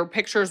 Like their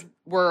pictures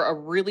were a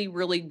really,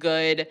 really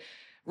good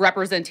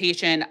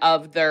representation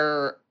of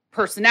their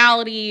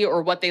personality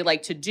or what they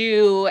like to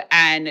do,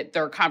 and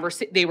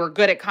they were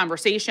good at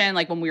conversation.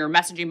 Like when we were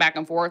messaging back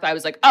and forth, I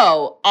was like,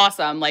 oh,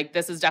 awesome, like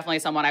this is definitely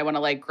someone I want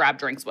to like grab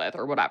drinks with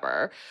or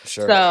whatever.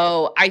 Sure.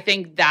 So I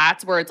think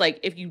that's where it's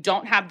like, if you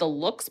don't have the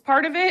looks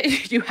part of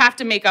it, you have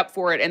to make up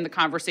for it in the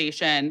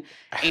conversation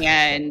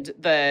and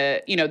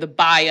the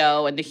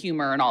bio and the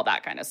humor and all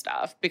that kind of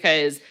stuff,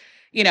 because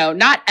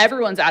not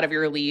everyone's out of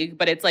your league,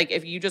 but it's like,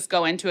 if you just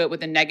go into it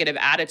with a negative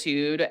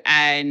attitude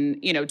and,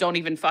 don't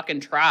even fucking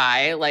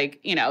try, like,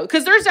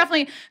 because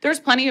there's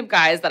plenty of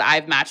guys that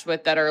I've matched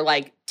with that are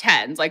like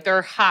 10s, like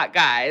they're hot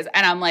guys.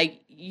 And I'm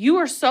like, you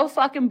are so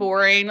fucking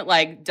boring,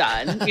 like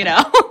done,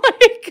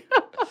 like,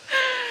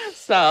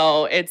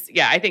 so it's,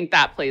 I think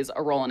that plays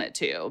a role in it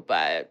too,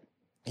 but.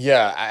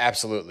 Yeah,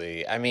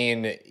 absolutely. I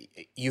mean,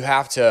 you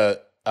have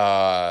to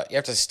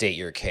state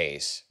your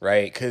case,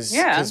 right?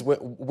 Because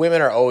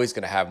women are always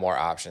going to have more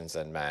options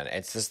than men.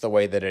 It's just the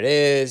way that it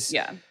is.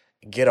 Yeah.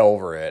 Get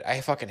over it. I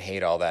fucking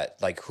hate all that.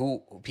 Like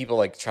who people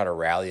like try to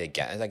rally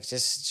against. Like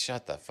just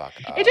shut the fuck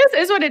up. It just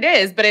is what it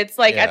is. But it's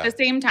like at the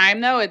same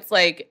time though, it's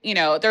like,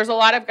 there's a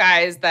lot of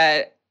guys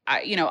that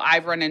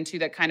I've run into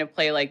that kind of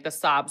play like the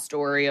sob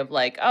story of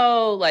like,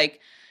 oh,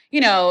 like,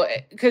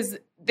 because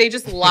they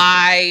just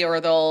lie or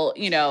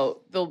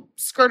they'll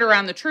skirt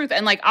around the truth.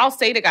 And like, I'll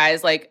say to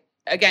guys like,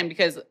 again,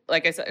 because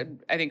like I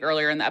said, I think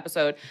earlier in the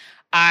episode,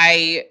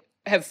 I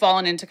have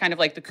fallen into kind of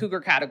like the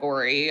cougar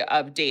category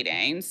of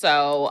dating.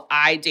 So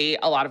I date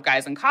a lot of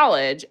guys in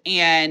college,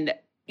 and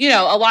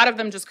a lot of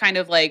them just kind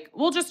of like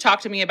will just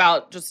talk to me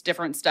about just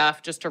different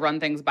stuff just to run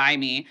things by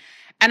me.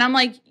 And I'm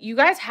like, you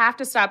guys have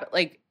to stop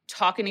like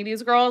talking to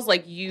these girls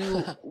like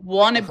you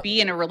want to be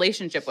in a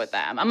relationship with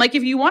them. I'm like,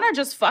 if you want to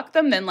just fuck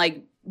them, then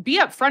like be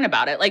upfront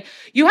about it. Like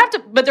you have to,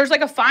 but there's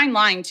like a fine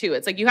line too.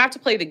 It's like you have to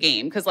play the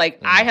game, because like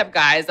I have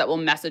guys that will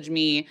message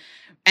me,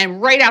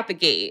 and right out the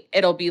gate,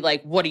 it'll be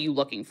like, what are you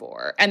looking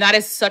for? And that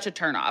is such a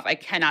turnoff. I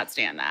cannot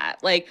stand that.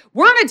 Like,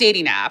 we're on a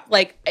dating app.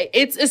 Like,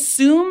 it's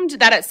assumed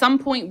that at some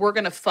point we're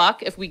going to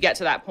fuck if we get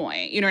to that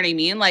point. You know what I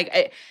mean?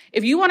 Like,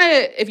 if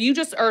you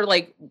just are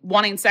like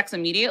wanting sex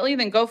immediately,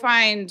 then go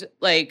find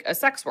like a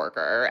sex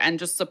worker and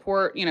just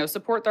support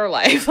their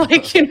life.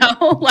 Like,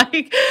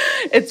 like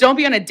don't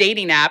be on a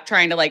dating app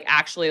trying to like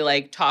actually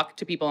like talk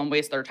to people and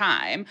waste their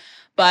time.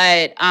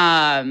 But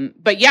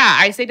yeah,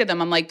 I say to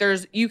them, I'm like,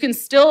 you can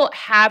still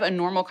have a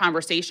normal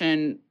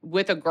conversation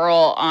with a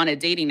girl on a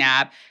dating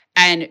app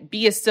and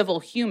be a civil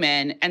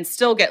human and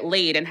still get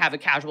laid and have a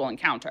casual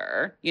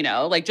encounter,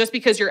 like just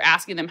because you're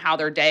asking them how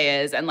their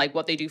day is and like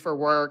what they do for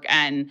work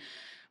and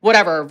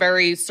whatever,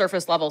 very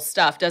surface level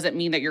stuff doesn't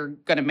mean that you're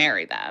going to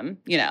marry them,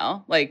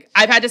 like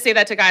I've had to say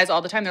that to guys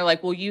all the time. They're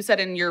like, well, you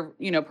said in your,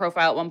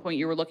 profile at one point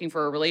you were looking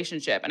for a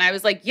relationship. And I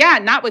was like, yeah,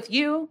 not with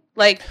you.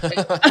 Like,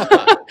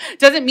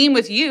 doesn't mean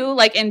with you,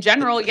 like in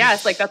general,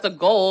 yes, like that's a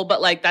goal,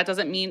 but like, that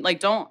doesn't mean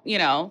like, don't,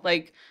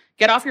 like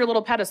get off your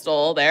little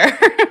pedestal there.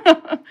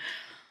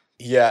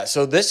 Yeah,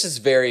 so this is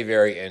very,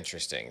 very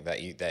interesting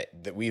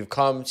that we've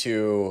come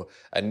to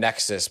a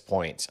nexus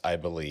point, I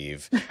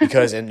believe,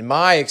 because in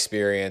my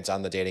experience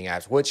on the dating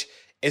apps, which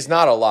is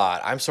not a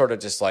lot, I'm sort of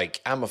just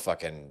like, I'm a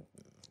fucking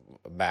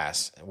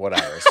mess,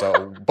 whatever.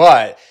 So,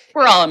 but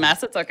we're all a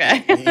mess. It's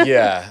okay.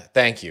 Yeah,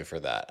 thank you for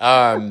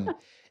that.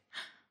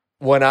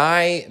 When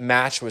I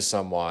match with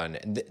someone,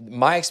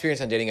 my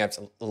experience on dating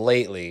apps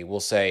lately, we'll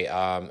say,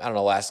 I don't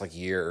know, last like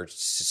year or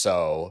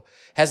so,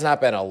 has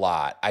not been a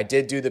lot. I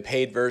did do the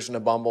paid version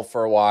of Bumble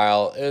for a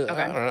while. I don't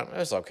know, it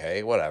was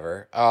okay,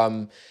 whatever.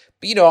 But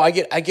I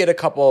get a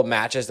couple of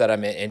matches that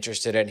I'm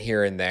interested in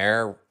here and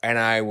there, and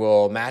I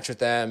will match with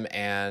them.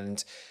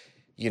 And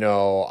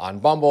on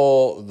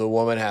Bumble, the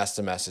woman has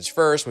to message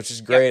first, which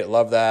is great. Yep.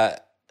 Love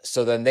that.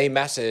 So then they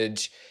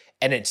message.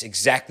 And it's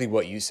exactly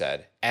what you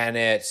said. And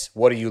it's,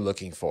 what are you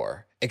looking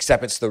for?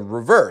 Except it's the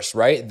reverse,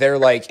 right? They're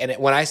like, and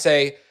when I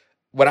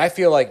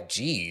feel like,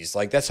 geez,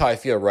 like that's how I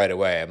feel right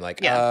away. I'm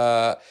like,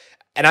 and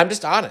I'm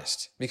just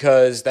honest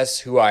because that's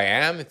who I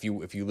am. If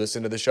you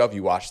listen to the show, if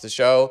you watch the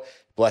show,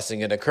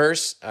 blessing and a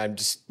curse, I'm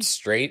just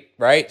straight,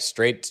 right?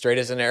 Straight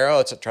as an arrow.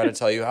 Let's try to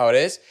tell you how it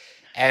is.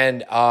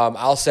 And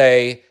I'll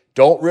say,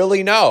 don't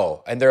really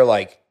know. And they're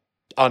like,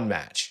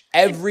 unmatch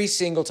every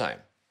single time.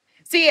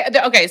 See,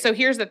 okay, so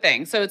here's the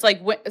thing. So it's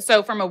like,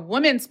 so from a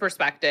woman's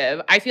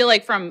perspective, I feel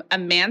like from a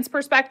man's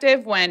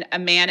perspective, when a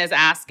man is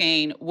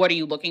asking, what are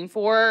you looking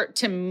for?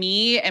 To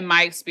me, in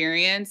my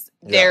experience,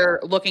 they're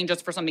looking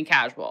just for something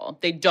casual.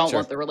 They don't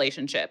want the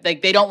relationship.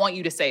 Like, they don't want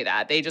you to say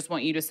that. They just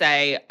want you to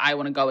say, I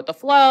want to go with the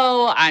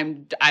flow. I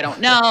don't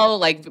know,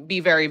 like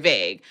be very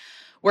vague.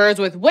 Whereas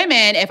with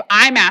women, if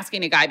I'm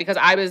asking a guy, because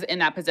I was in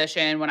that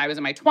position when I was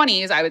in my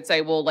 20s, I would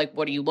say, well, like,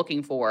 what are you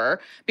looking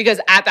for?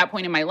 Because at that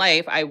point in my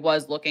life, I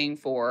was looking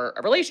for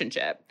a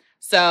relationship.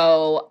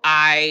 So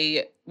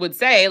I would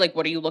say, like,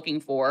 what are you looking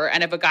for?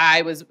 And if a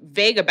guy was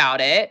vague about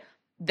it,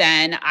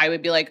 then I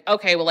would be like,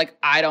 okay, well, like,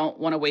 I don't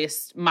want to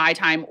waste my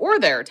time or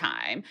their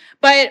time.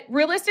 But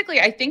realistically,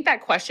 I think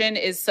that question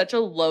is such a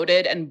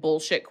loaded and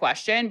bullshit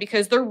question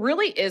because there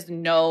really is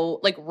no,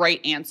 like, right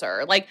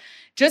answer. Like,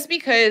 just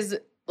because,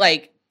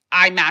 like,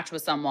 I match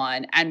with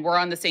someone and we're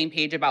on the same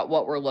page about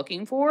what we're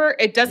looking for,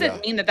 it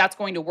doesn't mean that that's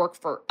going to work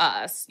for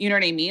us. You know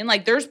what I mean?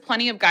 Like, there's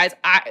plenty of guys.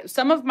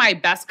 Some of my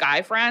best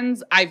guy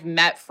friends I've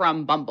met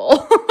from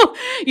Bumble.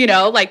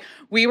 Like,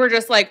 we were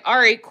just like, all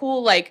right,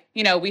 cool. Like,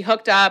 we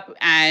hooked up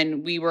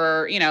and we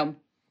were,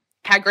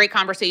 had great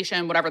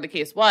conversation, whatever the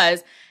case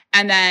was.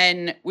 And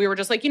then we were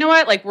just like, you know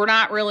what? Like, we're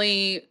not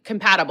really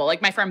compatible.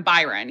 Like, my friend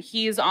Byron,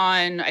 he's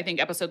on, I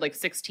think, episode like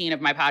 16 of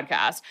my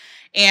podcast.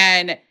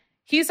 And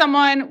he's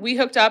someone we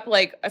hooked up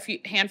like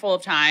handful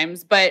of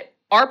times, but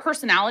our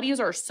personalities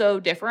are so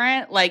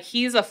different. Like,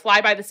 he's a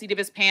fly by the seat of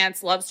his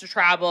pants, loves to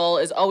travel,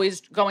 is always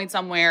going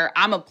somewhere.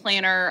 I'm a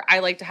planner. I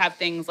like to have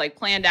things like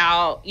planned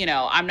out.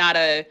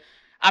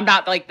 I'm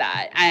not like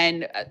that.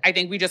 And I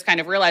think we just kind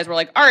of realized we're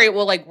like, all right,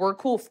 well, like, we're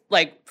cool,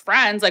 like,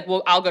 friends. Like,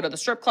 I'll go to the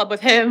strip club with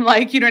him.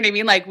 Like, you know what I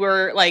mean? Like,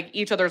 we're like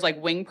each other's like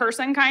wing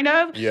person kind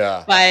of.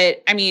 Yeah.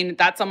 But I mean,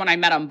 that's someone I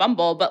met on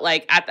Bumble. But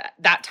like at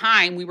that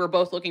time, we were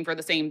both looking for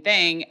the same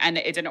thing and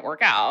it didn't work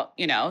out,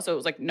 So it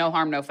was like no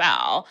harm, no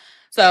foul.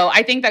 So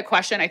I think that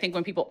question,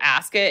 when people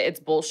ask it,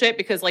 it's bullshit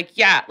because like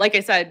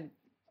I said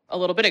a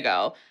little bit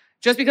ago,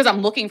 just because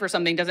I'm looking for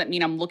something doesn't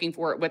mean I'm looking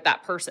for it with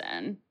that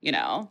person,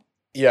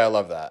 Yeah, I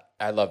love that.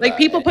 I love Like that.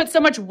 people put so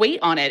much weight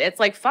on it. It's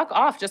like, fuck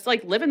off. Just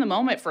like live in the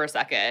moment for a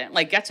second.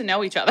 Like get to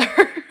know each other.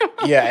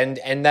 Yeah,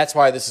 and that's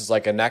why this is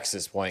like a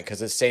nexus point,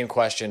 because it's the same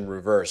question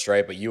reversed,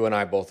 right? But you and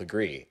I both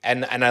agree,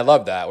 and I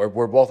love that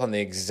we're both on the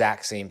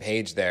exact same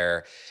page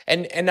there.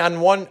 And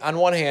on one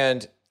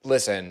hand,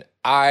 listen,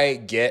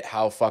 I get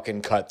how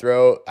fucking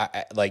cutthroat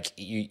like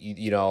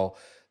you know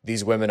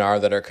these women are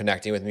that are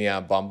connecting with me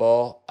on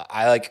Bumble.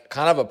 I like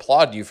kind of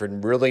applaud you for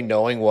really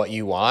knowing what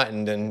you want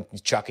and then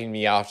chucking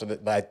me off to the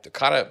like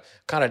kind of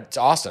it's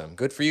awesome,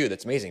 good for you,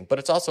 that's amazing. But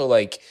it's also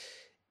like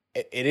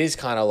it is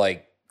kind of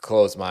like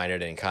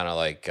closed-minded and kind of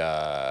like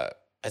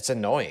it's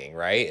annoying,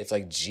 right? It's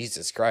like,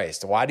 Jesus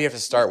Christ, why do you have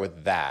to start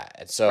with that?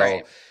 And so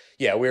Right.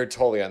 yeah, we were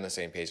totally on the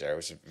same page there,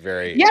 which is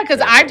very Yeah, because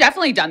very I've cool.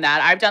 definitely done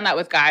that. I've done that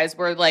with guys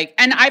where like,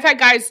 and I've had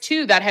guys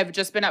too that have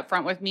just been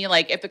upfront with me.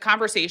 Like, if the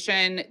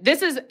conversation,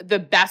 this is the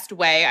best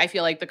way I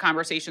feel like the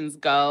conversations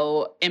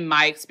go in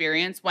my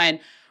experience,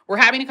 when we're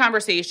having a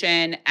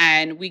conversation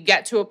and we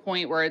get to a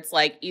point where it's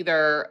like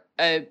either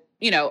a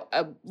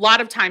lot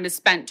of time is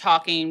spent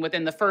talking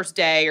within the first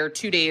day or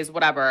 2 days,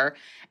 whatever.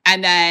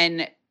 And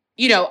then,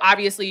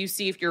 obviously you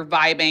see if you're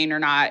vibing or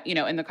not,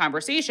 in the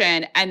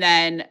conversation. And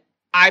then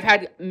I've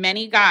had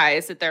many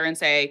guys sit there and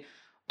say,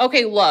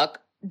 okay, look,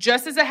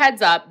 just as a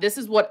heads up, this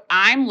is what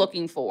I'm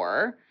looking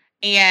for.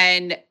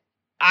 And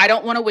I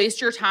don't want to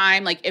waste your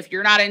time. Like, if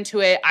you're not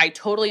into it, I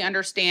totally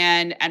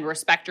understand and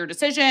respect your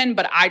decision,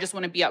 but I just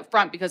want to be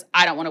upfront because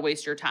I don't want to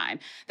waste your time.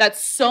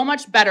 That's so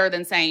much better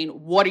than saying,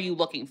 what are you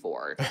looking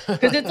for?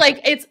 Because it's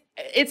like,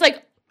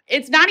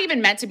 it's not even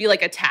meant to be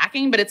like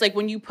attacking, but it's like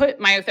when you put,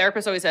 my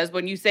therapist always says,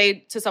 when you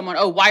say to someone,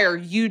 oh, why are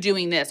you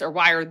doing this? Or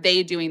why are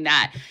they doing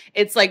that?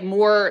 It's like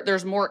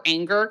there's more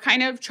anger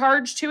kind of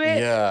charge to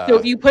it. Yeah. So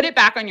if you put it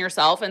back on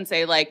yourself and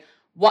say like,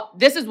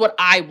 this is what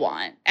I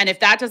want. And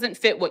if that doesn't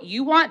fit what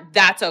you want,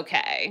 that's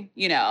okay.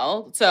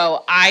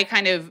 So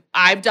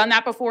I've done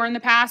that before in the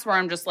past where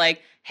I'm just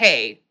like,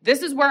 hey,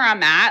 this is where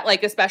I'm at.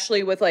 Like,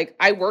 especially with like,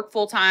 I work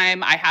full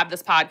time. I have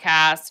this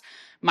podcast.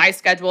 My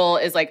schedule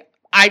is like,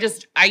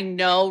 I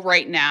know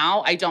right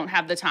now I don't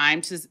have the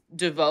time to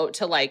devote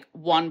to like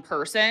one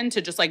person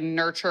to just like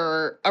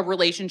nurture a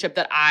relationship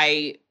that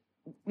I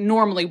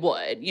normally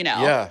would,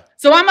 Yeah.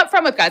 So I'm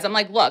upfront with guys. I'm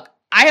like, look,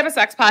 I have a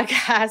sex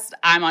podcast.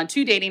 I'm on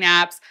 2 dating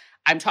apps.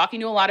 I'm talking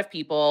to a lot of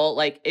people.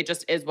 Like, it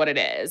just is what it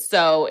is.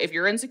 So if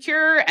you're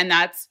insecure and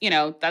that's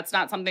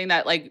not something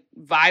that like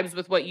vibes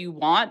with what you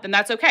want, then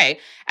that's okay.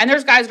 And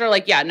there's guys that are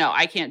like, yeah, no,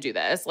 I can't do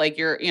this. Like,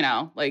 you're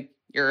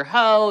a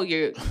hoe.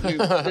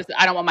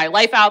 I don't want my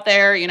life out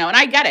there, and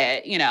I get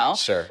it,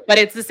 Sure. but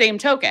it's the same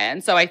token.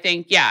 So I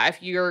think, yeah,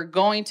 if you're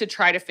going to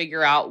try to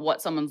figure out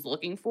what someone's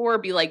looking for,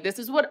 be like, this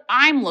is what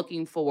I'm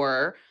looking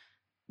for.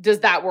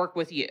 Does that work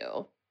with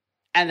you?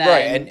 And then,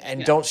 right,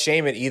 and don't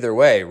shame it either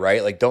way,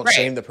 right? Like, don't Right.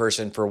 shame the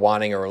person for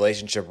wanting a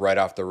relationship right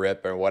off the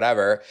rip or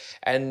whatever.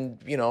 And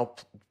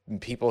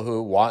people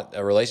who want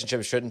a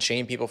relationship shouldn't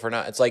shame people for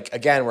not. It's like,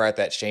 again, we're at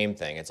that shame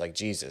thing. It's like,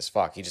 Jesus,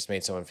 fuck, you just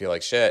made someone feel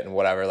like shit and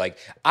whatever. Like,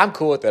 I'm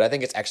cool with it. I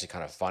think it's actually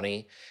kind of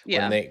funny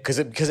when because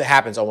it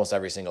happens almost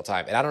every single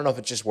time. And I don't know if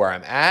it's just where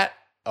I'm at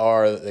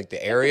or like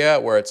the area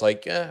where it's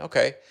like, yeah,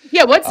 okay.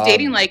 Yeah, what's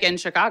dating like in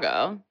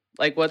Chicago?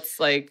 Like, what's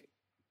like?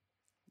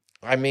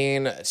 I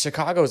mean,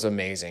 Chicago's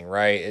amazing,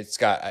 right? It's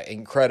got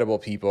incredible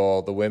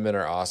people. The women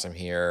are awesome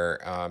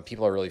here.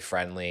 People are really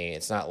friendly.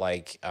 It's not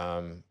like I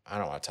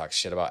don't want to talk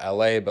shit about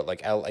LA, but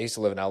like I used to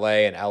live in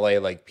LA, and LA,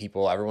 like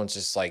people, everyone's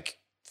just like,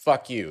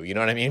 fuck you, you know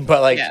what I mean?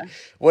 But like,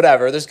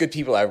 whatever. There's good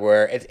people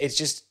everywhere. It's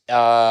just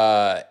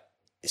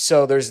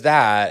so there's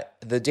that.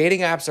 The dating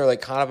apps are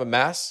like kind of a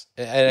mess,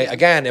 and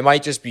again, it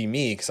might just be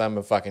me because I'm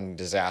a fucking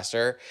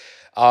disaster.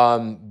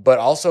 But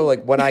also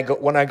like when I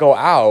go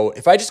out,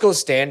 if I just go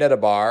stand at a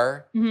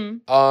bar,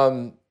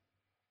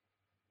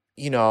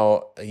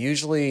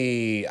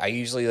 usually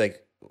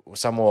like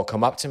someone will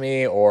come up to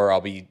me or I'll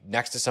be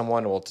next to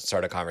someone, we'll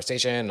start a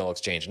conversation, we'll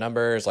exchange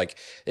numbers. Like,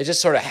 it just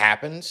sort of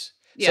happens.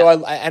 Yeah.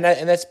 So and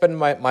that's been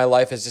my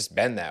life has just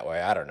been that way.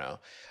 I don't know.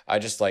 I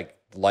just like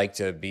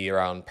to be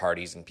around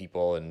parties and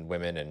people and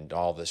women and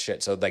all this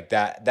shit. So like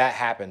that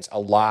happens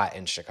a lot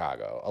in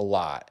Chicago, a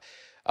lot.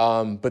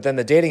 But then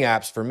the dating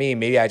apps for me,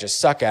 maybe I just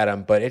suck at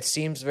them, but it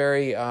seems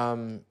very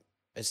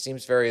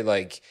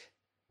like,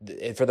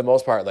 for the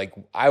most part, like,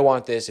 I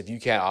want this. If you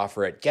can't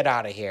offer it, get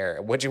out of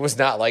here. Which it was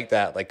not like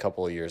that like a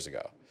couple of years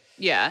ago.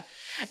 Yeah.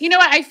 You know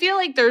what? I feel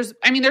like there's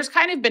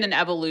kind of been an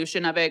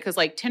evolution of it. Cause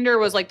like Tinder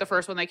was like the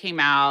first one that came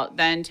out.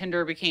 Then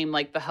Tinder became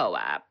like the hoe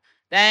app.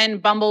 Then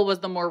Bumble was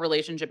the more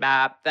relationship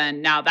app.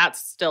 Then now that's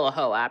still a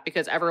hoe app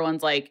because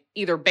everyone's like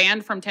either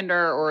banned from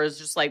Tinder or is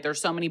just like, there's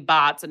so many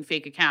bots and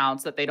fake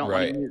accounts that they don't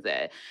want to use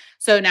it.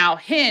 So now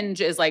Hinge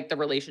is like the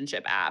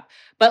relationship app.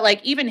 But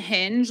like even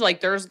Hinge,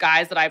 like there's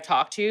guys that I've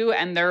talked to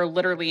and they're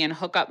literally in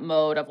hookup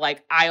mode of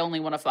like, I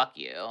only want to fuck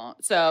you.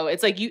 So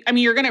it's like,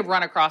 you're going to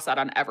run across that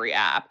on every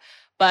app.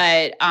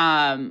 But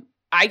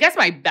I guess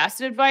my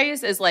best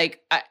advice is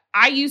like,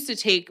 I used to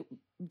take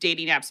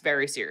dating apps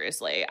very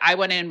seriously. I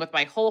went in with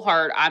my whole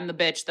heart. I'm the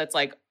bitch that's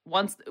like,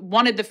 once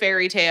wanted the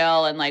fairy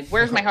tale and like,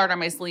 where's my heart on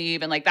my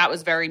sleeve? And like, that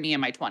was very me in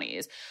my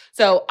 20s.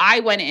 So I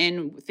went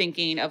in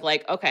thinking of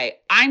like, okay,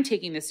 I'm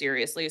taking this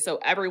seriously. So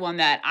everyone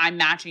that I'm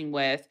matching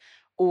with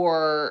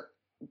or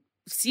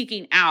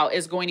seeking out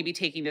is going to be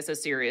taking this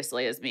as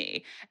seriously as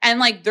me. And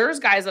like, there's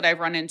guys that I've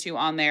run into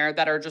on there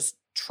that are just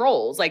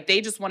trolls. Like they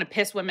just want to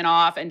piss women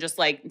off and just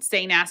like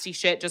say nasty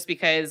shit just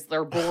because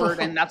they're bored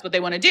and that's what they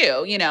want to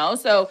do, you know?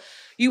 So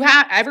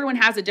everyone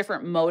has a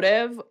different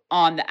motive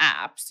on the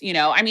apps, you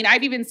know? I mean,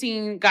 I've even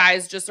seen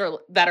guys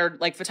that are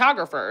like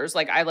photographers.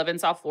 Like I live in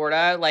South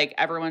Florida, like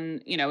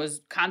everyone, you know,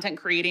 is content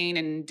creating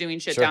and doing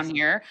shit down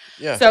here.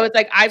 Yeah. So it's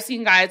like, I've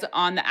seen guys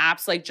on the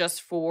apps, like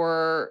just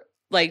for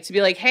like, to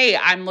be like, hey,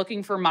 I'm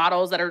looking for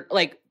models that are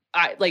like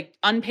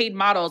unpaid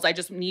models. I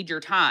just need your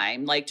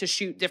time, like to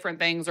shoot different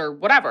things or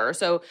whatever.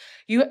 So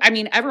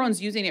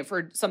everyone's using it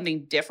for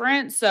something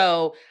different.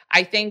 So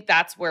I think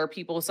that's where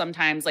people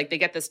sometimes like they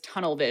get this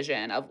tunnel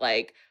vision of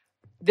like,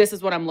 this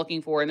is what I'm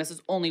looking for. And this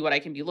is only what I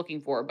can be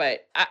looking for.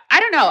 But I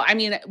don't know. I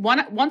mean,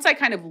 once I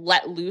kind of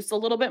let loose a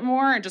little bit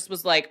more and just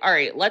was like, all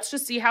right, let's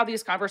just see how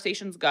these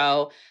conversations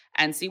go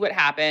and see what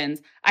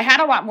happens. I had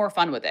a lot more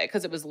fun with it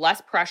because it was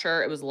less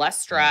pressure. It was less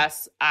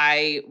stress.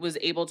 I was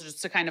able to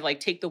just to kind of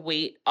like take the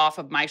weight off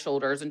of my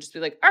shoulders and just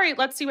be like, all right,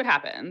 let's see what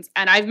happens.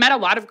 And I've met a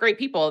lot of great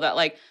people that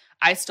like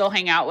I still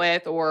hang out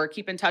with or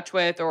keep in touch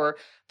with, or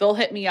they'll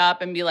hit me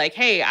up and be like,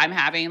 hey, I'm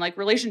having like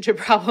relationship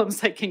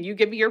problems. Like, can you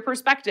give me your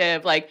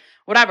perspective? Like,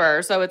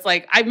 whatever. So it's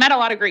like, I've met a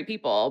lot of great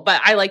people, but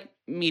I like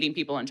meeting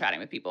people and chatting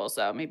with people.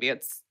 So maybe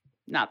it's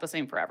not the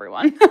same for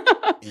everyone.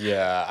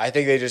 Yeah. I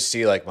think they just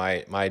see like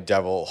my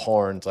devil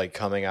horns like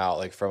coming out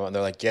like from, and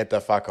they're like, get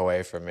the fuck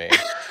away from me.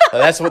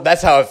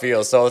 That's how it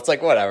feels. So it's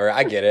like, whatever.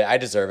 I get it. I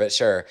deserve it.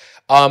 Sure.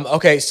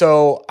 Okay.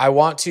 So I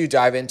want to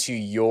dive into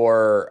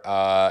your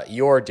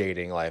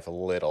dating life a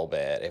little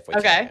bit if we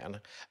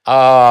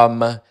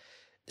can.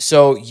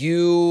 So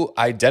you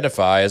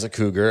identify as a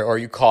cougar, or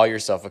you call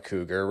yourself a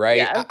cougar, right?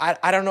 Yeah.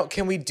 I don't know.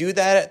 Can we do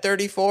that at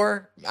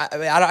 34?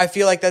 I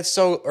feel like that's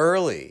so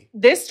early.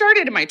 This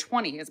started in my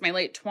 20s, my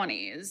late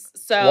 20s.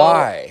 So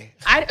why?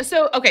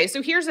 So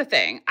here's the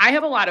thing. I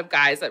have a lot of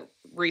guys that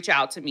reach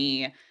out to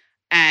me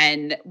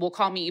and will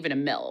call me even a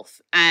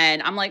MILF.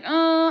 And I'm like,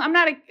 I'm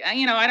not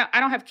I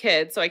don't have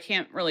kids, so I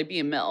can't really be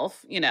a MILF,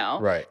 you know?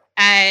 Right.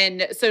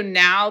 And so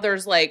now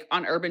there's like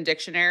on Urban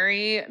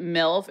Dictionary,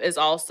 MILF is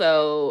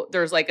also,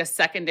 there's like a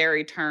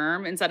secondary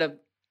term. Instead of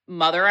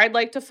mother I'd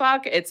like to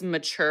fuck, it's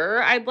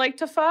mature I'd like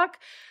to fuck.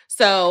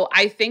 So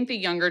I think the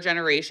younger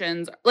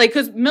generations, like,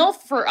 because MILF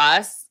for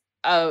us,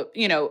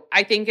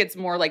 I think it's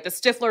more like the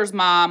Stifler's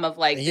mom of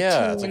like the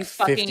teen like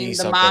fucking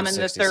the mom in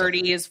the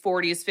 30s,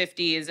 40s,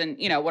 50s,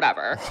 and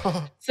whatever.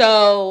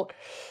 So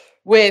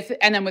with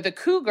a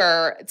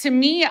cougar, to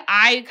me,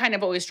 I kind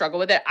of always struggle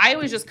with it. I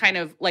always just kind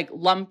of like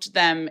lumped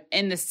them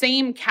in the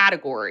same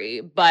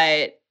category,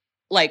 but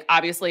like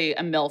obviously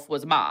a MILF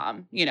was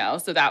mom,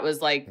 so that was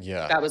like,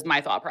 that was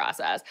my thought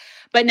process.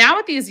 But now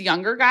with these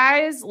younger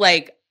guys,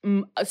 like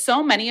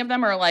so many of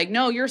them are like,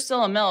 no, you're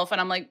still a MILF.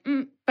 And I'm like,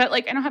 but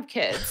like, I don't have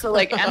kids. So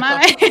like, am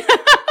I?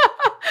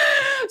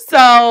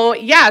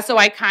 So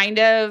I kind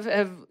of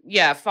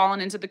have,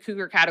 fallen into the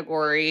cougar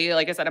category.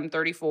 Like I said, I'm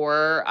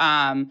 34.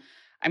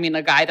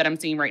 The guy that I'm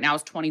seeing right now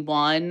is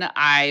 21.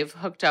 I've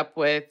hooked up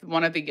with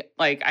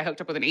I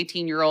hooked up with an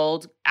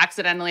 18-year-old.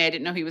 Accidentally, I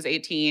didn't know he was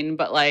 18,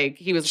 but like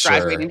he was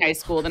graduating high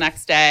school the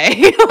next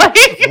day.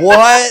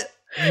 What?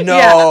 No.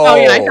 Yeah. Oh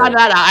yeah, I found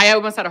that out. I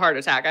almost had a heart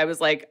attack. I was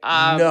like,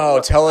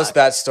 no, tell us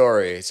that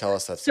story.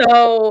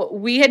 So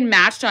we had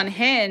matched on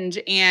Hinge,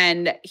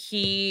 and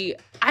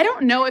I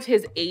don't know if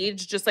his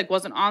age just like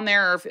wasn't on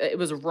there or if it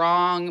was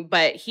wrong,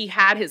 but he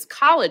had his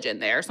college in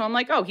there. So I'm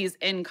like, oh, he's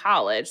in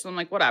college. So I'm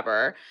like,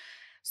 whatever.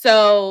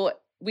 So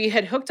we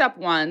had hooked up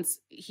once.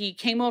 He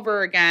came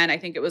over again. I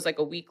think it was like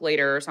a week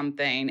later or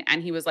something.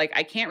 And he was like,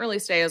 I can't really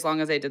stay as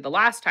long as I did the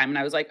last time. And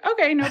I was like,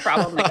 okay, no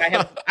problem. Like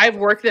I have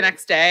work the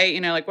next day,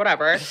 like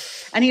whatever.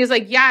 And he was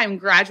like, yeah, I'm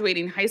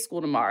graduating high school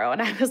tomorrow.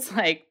 And I was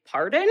like,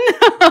 pardon?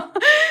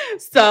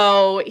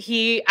 So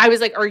I was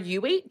like, are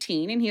you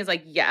 18? And he was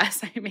like,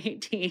 yes, I'm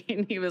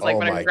 18. He was like,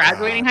 but I'm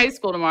graduating high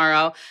school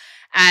tomorrow.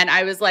 And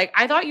I was like,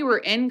 I thought you were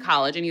in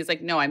college. And he's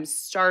like, no, I'm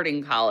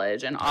starting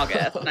college in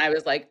August. And I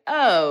was like,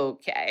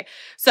 okay.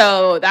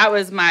 So that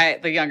was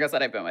the youngest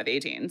that I've been with,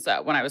 18.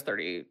 So when I was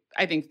 30,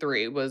 I think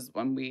 3 was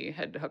when we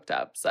had hooked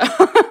up. So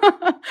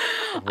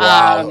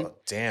wow,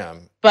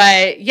 damn.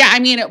 But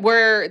yeah,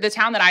 we're the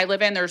town that I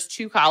live in, there's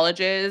 2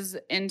 colleges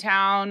in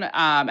town.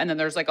 And then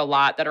there's like a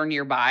lot that are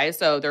nearby.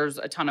 So there's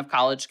a ton of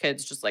college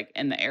kids just like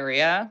in the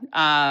area.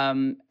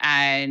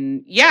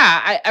 And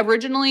yeah, I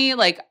originally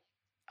like,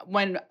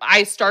 when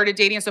I started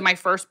dating, so my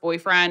first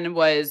boyfriend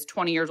was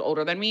 20 years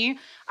older than me.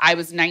 I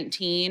was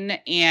 19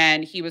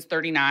 and he was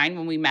 39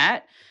 when we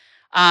met.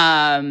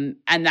 And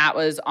that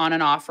was on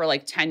and off for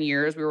like 10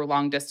 years. We were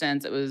long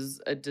distance. It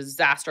was a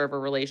disaster of a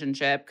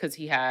relationship because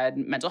he had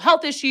mental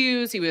health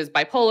issues. He was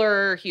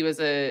bipolar. He was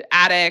an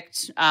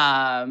addict.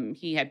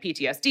 He had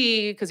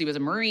PTSD because he was a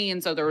Marine.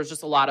 So there was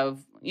just a lot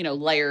of,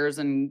 layers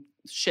and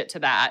shit to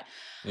that.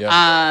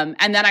 Yeah.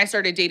 And then I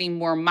started dating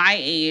more my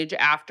age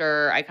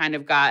after I kind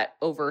of got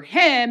over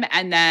him.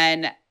 And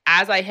then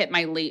as I hit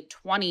my late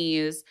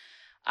 20s,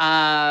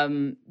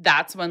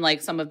 that's when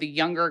like some of the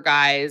younger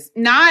guys,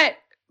 not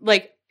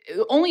like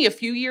only a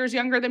few years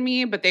younger than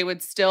me, but they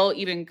would still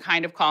even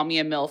kind of call me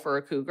a MILF or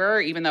a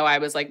cougar, even though I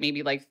was like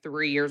maybe like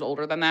 3 years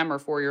older than them or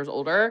 4 years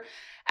older.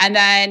 And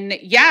then,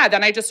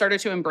 then I just started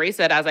to embrace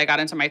it as I got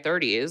into my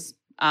 30s.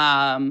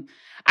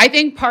 I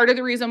think part of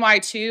the reason why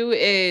too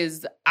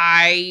is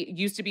I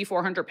used to be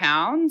 400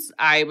 pounds.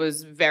 I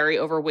was very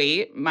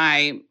overweight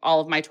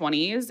all of my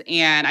 20s,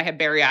 and I had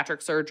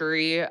bariatric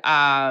surgery.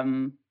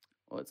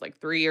 It's like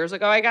 3 years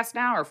ago, I guess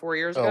now, or 4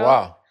 years ago. Oh,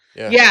 wow.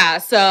 Yeah.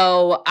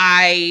 So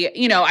I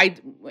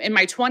in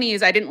my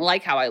 20s, I didn't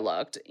like how I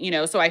looked,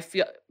 so I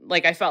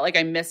felt like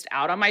I missed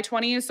out on my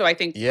 20s. So I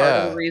think part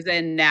of the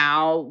reason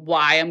now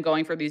why I'm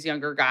going for these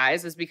younger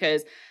guys is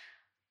because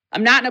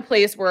I'm not in a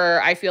place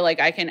where I feel like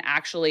I can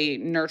actually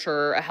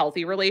nurture a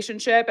healthy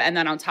relationship. And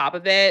then on top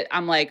of it,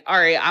 I'm like, all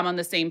right, I'm on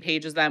the same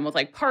page as them with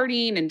like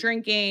partying and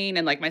drinking,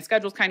 and like my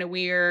schedule's kind of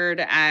weird.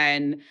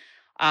 And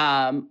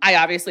I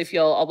obviously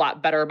feel a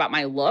lot better about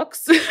my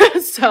looks.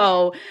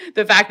 So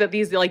the fact that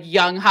these like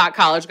young, hot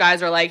college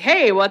guys are like,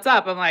 hey, what's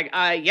up? I'm like,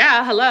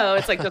 yeah, hello.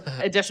 It's like just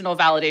additional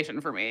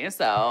validation for me.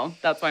 So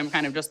that's why I'm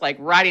kind of just like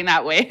riding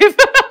that wave.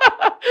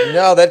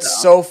 No,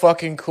 that's so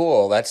fucking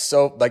cool. That's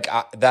so like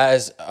that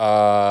is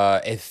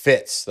it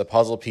fits. The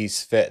puzzle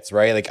piece fits,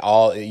 right? Like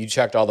you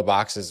checked all the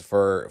boxes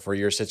for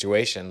your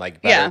situation,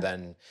 like better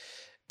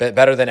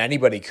than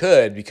anybody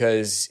could,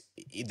 because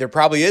there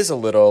probably is a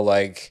little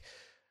like,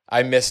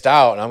 I missed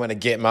out and I'm going to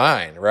get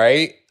mine,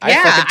 right?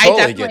 Yeah, I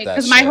totally get that.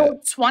 Because my whole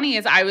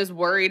 20s, I was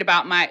worried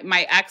about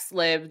my ex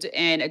lived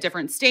in a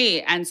different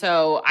state. And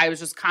so I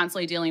was just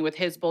constantly dealing with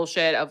his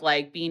bullshit of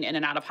like being in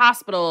and out of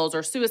hospitals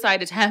or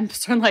suicide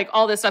attempts or like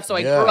all this stuff. So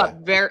I grew up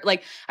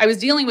I was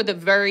dealing with a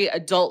very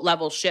adult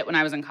level shit when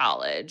I was in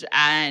college.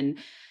 And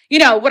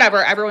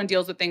whatever, everyone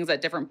deals with things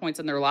at different points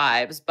in their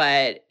lives.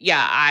 But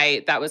yeah,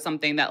 that was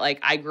something that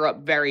like I grew up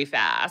very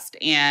fast,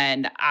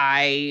 and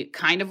I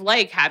kind of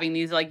like having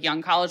these like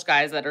young college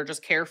guys that are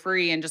just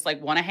carefree and just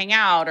like want to hang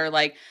out. Or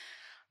like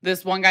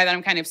this one guy that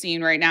I'm kind of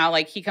seeing right now,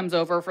 like he comes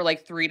over for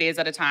like 3 days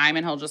at a time,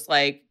 and he'll just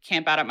like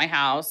camp out at my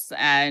house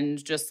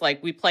and just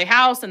like we play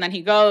house, and then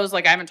he goes.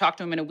 Like I haven't talked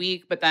to him in a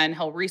week, but then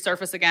he'll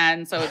resurface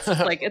again. So it's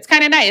just like, it's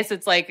kind of nice.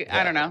 It's like,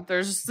 I don't know,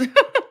 there's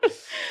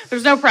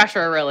there's no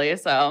pressure really.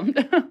 So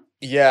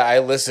yeah, I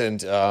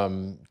listened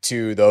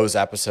to those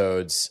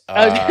episodes.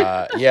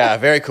 Yeah,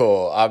 very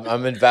cool.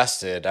 I'm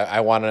invested.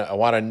 I want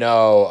to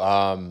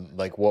know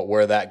like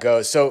where that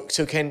goes. So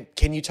can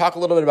you talk a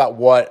little bit about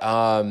what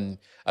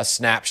a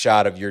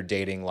snapshot of your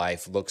dating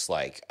life looks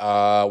like?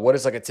 What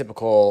is like a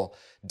typical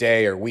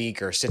day or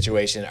week or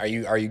situation?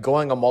 Are you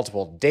going on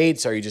multiple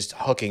dates? Are you just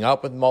hooking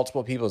up with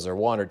multiple people? Is there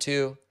one or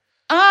two?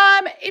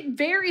 It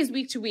varies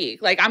week to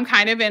week. Like I'm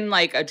kind of in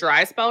like a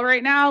dry spell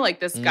right now. Like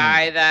this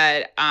guy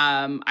that,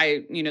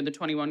 the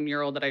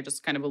 21-year-old that I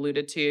just kind of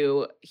alluded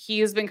to, he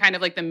has been kind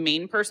of like the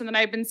main person that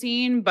I've been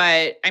seeing.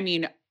 But I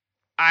mean,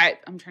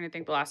 I'm trying to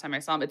think the last time I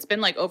saw him. It's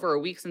been like over a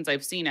week since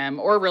I've seen him,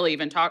 or really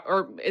even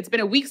or it's been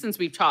a week since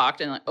we've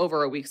talked, and like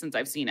over a week since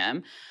I've seen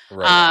him.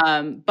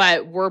 Right.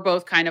 But we're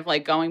both kind of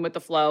like going with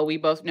the flow. We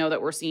both know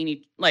that we're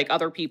seeing like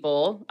other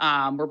people.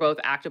 We're both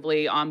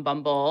actively on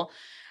Bumble.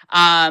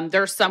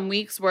 There's some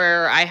weeks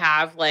where I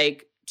have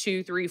like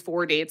 2, 3,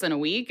 4 dates in a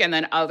week, and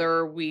then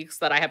other weeks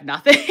that I have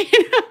nothing.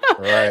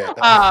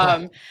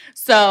 Right.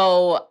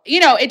 So,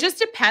 it just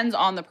depends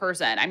on the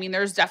person. I mean,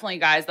 there's definitely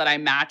guys that I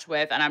match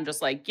with and I'm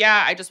just like,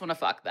 yeah, I just want to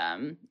fuck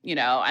them,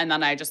 and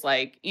then I just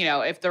like,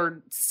 if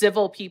they're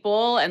civil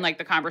people and like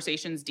the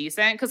conversation's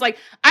decent, cause like,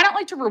 I don't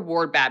like to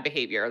reward bad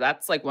behavior.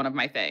 That's like one of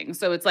my things.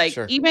 So it's like,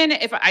 even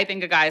if I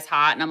think a guy's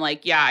hot and I'm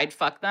like, yeah, I'd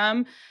fuck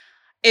them,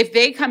 if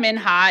they come in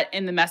hot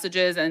in the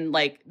messages and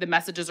like the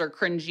messages are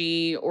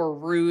cringy or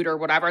rude or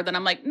whatever, then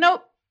I'm like,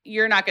 nope,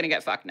 you're not going to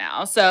get fucked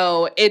now.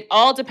 So it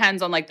all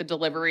depends on like the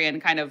delivery and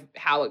kind of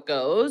how it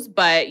goes.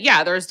 But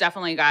yeah, there's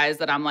definitely guys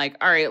that I'm like,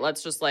 all right,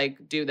 let's just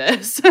like do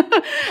this.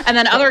 And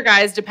then other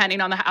guys,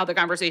 depending on how the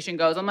conversation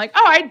goes, I'm like,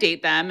 oh, I'd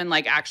date them and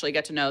like actually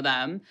get to know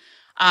them.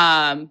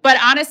 But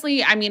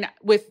honestly, I mean,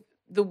 with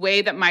the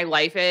way that my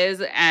life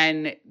is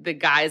and the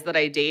guys that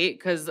I date,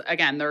 because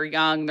again, they're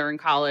young, they're in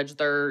college,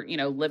 they're,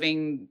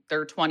 living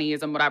their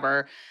 20s and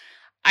whatever.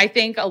 I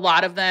think a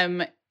lot of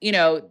them,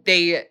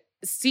 they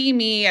see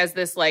me as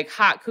this like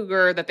hot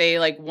cougar that they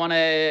like want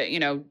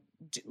to,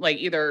 like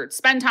either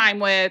spend time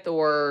with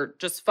or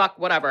just fuck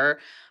whatever.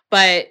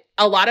 But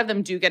a lot of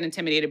them do get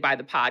intimidated by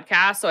the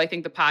podcast. So I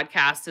think the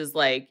podcast is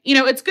like,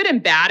 it's good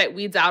and bad. It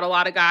weeds out a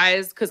lot of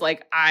guys because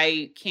like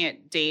I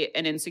can't date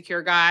an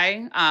insecure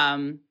guy.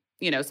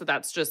 So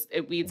that's just,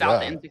 it weeds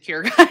out the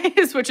insecure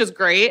guys, which is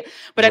great.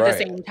 But at the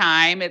same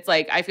time, it's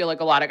like, I feel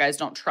like a lot of guys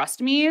don't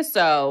trust me.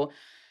 So,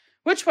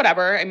 which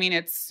whatever. I mean,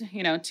 it's,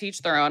 to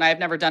each their own. I've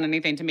never done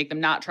anything to make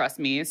them not trust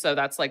me. So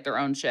that's like their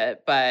own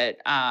shit. But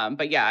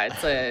yeah,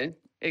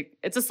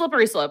 it's a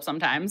slippery slope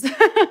sometimes.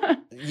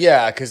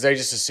 Yeah, because they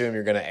just assume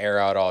you're going to air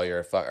out all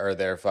your or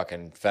their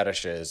fucking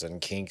fetishes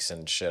and kinks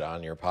and shit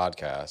on your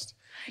podcast.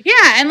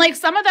 Yeah, and like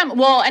some of them,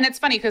 well, and it's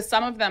funny because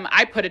some of them,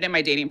 I put it in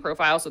my dating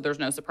profile, so there's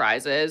no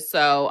surprises.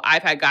 So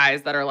I've had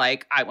guys that are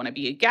like, I want to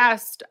be a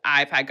guest.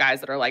 I've had guys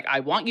that are like, I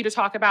want you to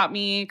talk about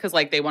me, because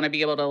like they want to be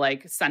able to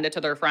like send it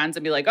to their friends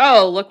and be like,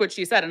 oh, look what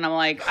she said. And I'm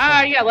like,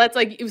 yeah, let's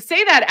like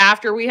say that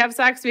after we have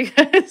sex,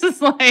 because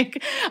it's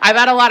like I've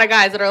had a lot of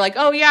guys that are like,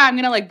 oh yeah, I'm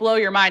gonna like blow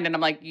your mind, and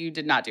I'm like, you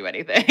did not do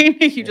anything.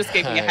 You just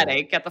gave me a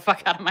headache. Get the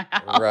fuck out of my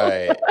house.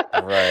 Right.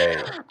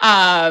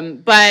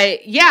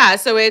 But yeah,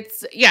 so it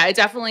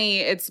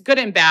definitely. It's good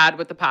and bad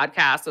with the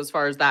podcast as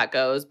far as that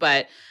goes.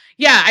 But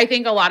yeah, I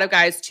think a lot of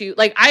guys too,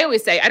 like I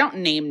always say, I don't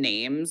name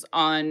names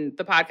on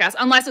the podcast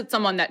unless it's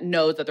someone that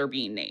knows that they're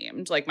being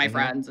named, like my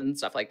friends and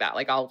stuff like that.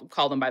 Like I'll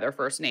call them by their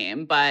first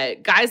name.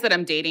 But guys that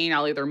I'm dating,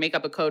 I'll either make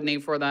up a code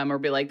name for them or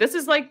be like, this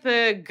is like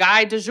the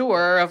guy du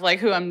jour of like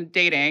who I'm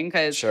dating,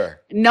 because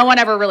no one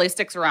ever really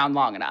sticks around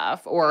long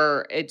enough,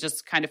 or it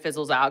just kind of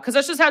fizzles out, because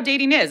that's just how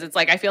dating is. It's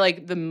like I feel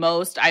like the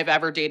most I've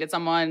ever dated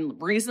someone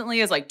recently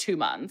is like 2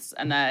 months,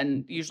 and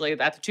then usually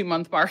at the 2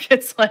 month mark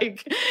it's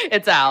like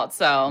it's out.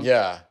 So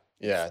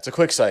yeah, it's a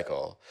quick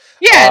cycle.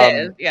 Yeah,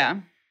 it is.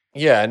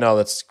 Yeah, no,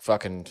 that's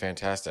fucking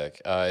fantastic.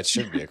 It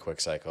should be a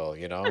quick cycle.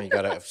 You know, you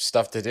got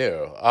stuff to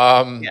do.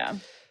 Yeah.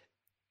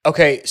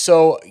 Okay,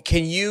 so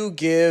can you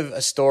give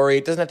a story?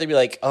 It doesn't have to be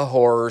like a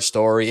horror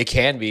story. It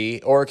can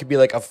be, or it could be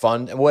like a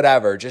fun,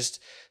 whatever. Just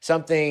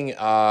something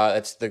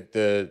that's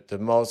the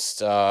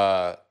most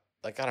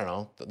like, I don't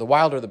know, the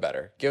wilder the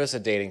better. Give us a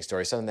dating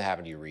story, something that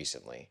happened to you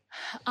recently.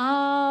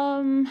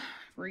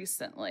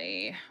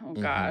 Recently, oh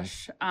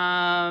gosh,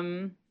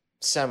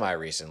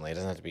 Semi-recently. It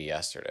doesn't have to be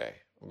yesterday,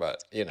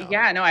 but you know.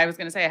 Yeah, no, I was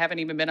gonna say I haven't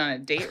even been on a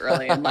date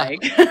really in like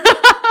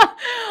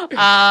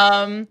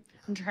I'm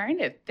trying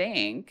to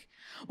think.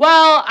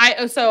 Well,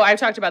 I've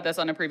talked about this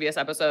on a previous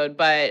episode,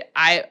 but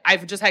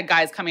I've just had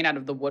guys coming out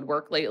of the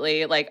woodwork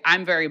lately. Like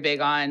I'm very big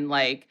on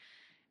like,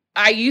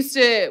 I used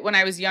to, when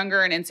I was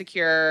younger and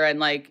insecure and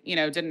like, you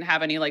know, didn't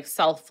have any like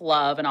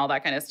self-love and all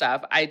that kind of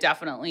stuff, I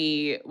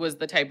definitely was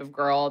the type of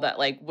girl that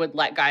like would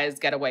let guys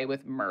get away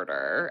with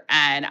murder,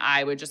 and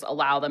I would just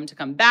allow them to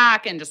come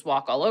back and just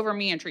walk all over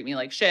me and treat me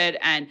like shit.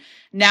 And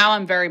now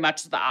I'm very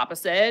much the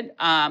opposite.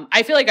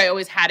 I feel like I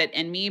always had it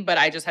in me, but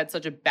I just had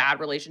such a bad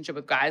relationship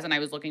with guys, and I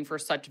was looking for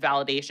such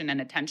validation and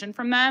attention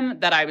from them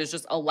that I was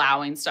just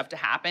allowing stuff to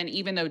happen,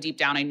 even though deep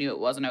down I knew it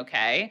wasn't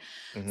okay.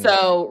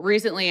 So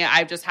recently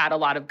I've just had a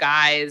lot of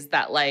guys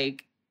that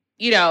like,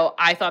 you know,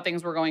 I thought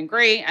things were going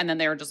great, and then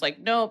they were just like,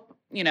 nope,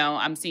 you know,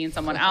 I'm seeing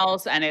someone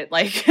else, and it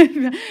like,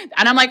 and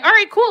I'm like, all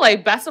right, cool,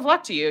 like best of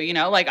luck to you, you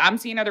know, like I'm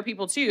seeing other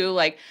people too,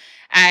 like,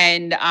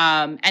 and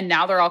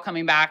now they're all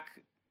coming back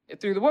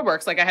through the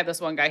woodworks. Like I had this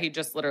one guy, he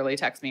just literally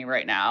texts me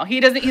right now.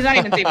 He's not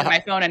even saved in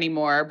my phone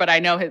anymore, but I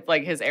know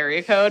his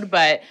area code.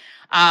 But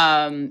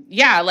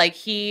yeah, like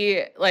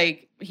he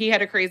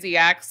had a crazy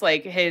ex,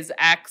 like his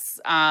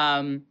ex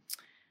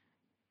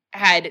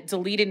had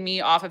deleted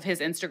me off of his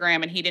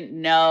Instagram and he didn't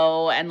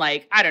know, and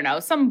like, I don't know,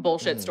 some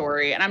bullshit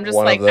story. And I'm just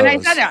like, and I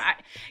said,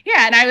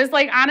 and I was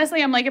like,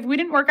 honestly, I'm like, if we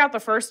didn't work out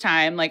the first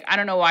time, like, I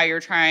don't know why you're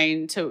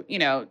trying to, you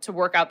know, to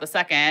work out the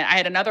second. I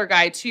had another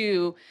guy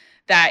too,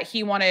 that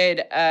he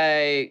wanted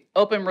a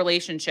open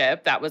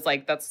relationship. That was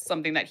like, that's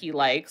something that he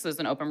likes, is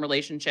an open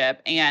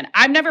relationship. And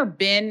I've never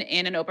been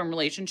in an open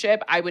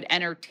relationship. I would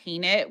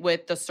entertain it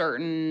with a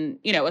certain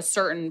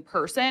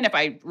person if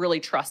I really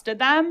trusted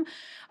them.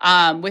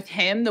 With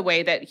him, the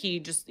way that he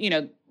just, you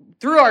know,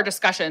 through our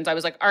discussions, I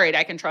was like, all right,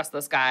 I can trust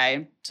this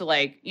guy to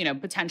like, you know,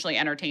 potentially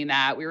entertain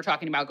that. We were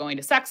talking about going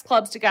to sex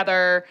clubs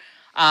together.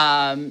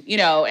 You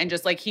know, and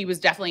just like, he was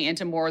definitely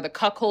into more the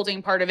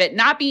cuckolding part of it,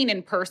 not being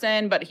in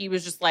person, but he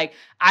was just like,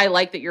 I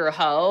like that you're a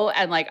hoe,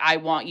 and like, I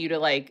want you to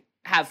like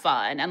have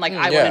fun, and like,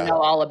 I want to know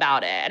all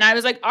about it. And I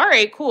was like, all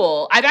right,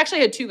 cool. I've actually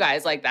had two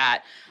guys like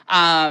that,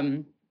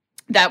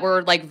 that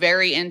were like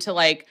very into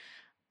like,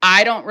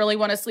 I don't really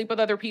want to sleep with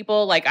other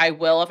people. Like I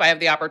will if I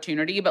have the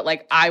opportunity, but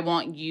like I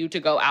want you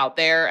to go out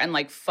there and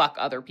like fuck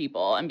other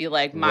people and be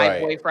like, my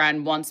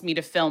boyfriend wants me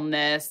to film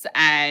this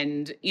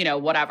and, you know,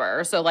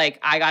 whatever. So like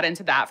I got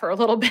into that for a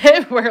little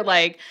bit where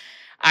like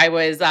I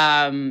was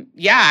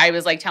I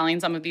was like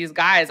telling some of these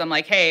guys, I'm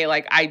like, hey,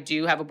 like I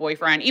do have a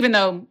boyfriend, even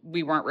though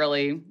we weren't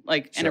really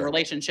like in a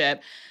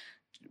relationship,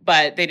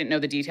 but they didn't know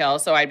the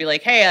details. So I'd be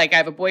like, hey, like I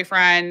have a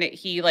boyfriend.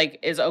 He like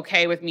is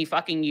okay with me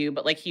fucking you,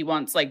 but like he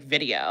wants like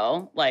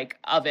video like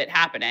of it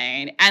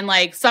happening. And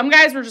like some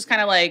guys were just kind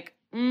of like,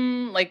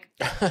 like,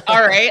 all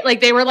right. Like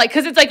they were like,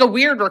 cause it's like a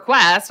weird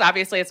request.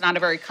 Obviously it's not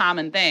a very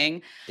common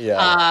thing.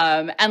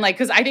 Yeah. And like,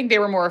 cause I think they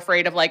were more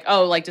afraid of like,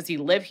 oh, like, does he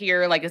live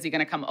here? Like, is he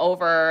going to come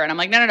over? And I'm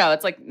like, no.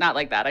 It's like, not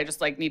like that. I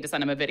just like need to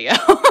send him a video.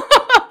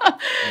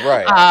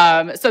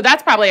 Right. So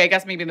that's probably, I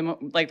guess, maybe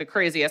the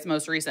craziest,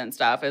 most recent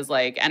stuff is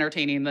like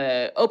entertaining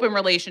the open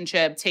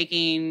relationship,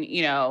 taking,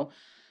 you know,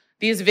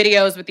 these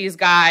videos with these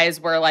guys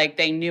where like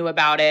they knew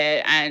about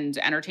it, and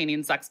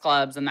entertaining sex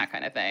clubs and that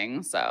kind of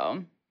thing.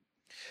 So.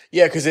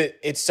 Yeah, because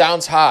it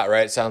sounds hot,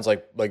 right? It sounds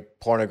like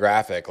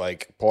pornographic,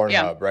 like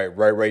Pornhub, right?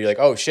 Right, where you're like,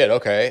 oh shit,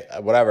 okay,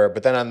 whatever.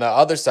 But then on the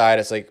other side,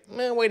 it's like,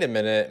 man, wait a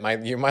minute,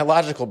 my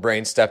logical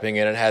brain stepping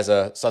in and has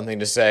something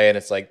to say, and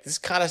it's like, this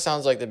kind of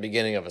sounds like the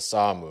beginning of a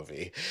Saw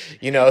movie, So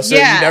you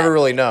never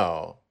really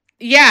know.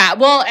 Yeah,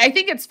 well, I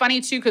think it's funny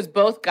too because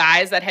both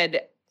guys that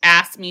had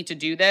asked me to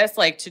do this,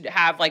 like to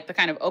have like the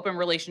kind of open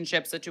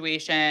relationship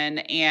situation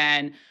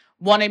and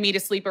wanted me to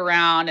sleep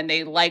around, and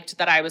they liked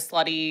that I was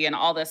slutty and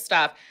all this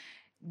stuff.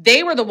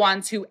 They were the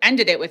ones who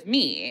ended it with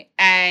me,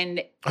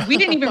 and we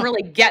didn't even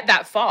really get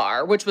that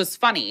far, which was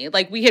funny.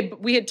 Like we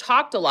had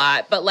talked a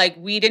lot, but like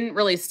we didn't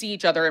really see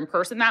each other in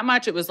person that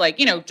much. It was like,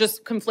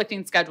 just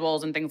conflicting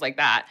schedules and things like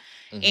that.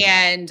 Mm-hmm.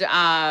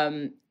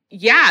 And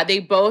yeah, they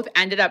both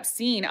ended up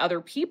seeing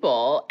other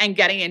people and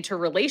getting into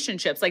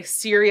relationships, like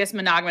serious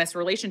monogamous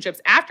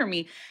relationships after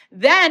me.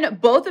 Then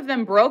both of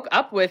them broke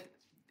up with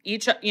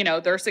each,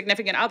 their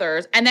significant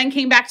others, and then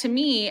came back to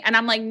me, and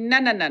I'm like,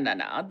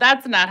 no,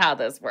 that's not how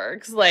this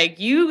works. Like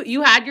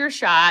you had your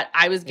shot.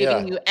 I was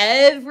giving you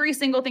every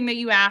single thing that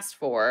you asked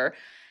for,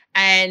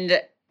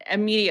 and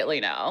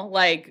immediately no,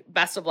 like,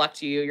 best of luck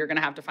to you. You're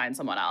gonna have to find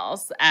someone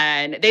else.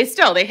 And they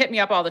hit me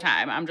up all the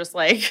time. I'm just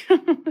like,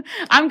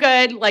 I'm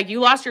good. Like, you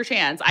lost your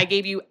chance. I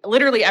gave you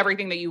literally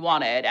everything that you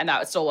wanted, and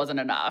that still wasn't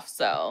enough.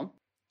 So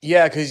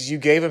yeah, because you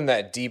gave him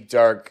that deep,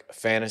 dark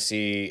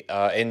fantasy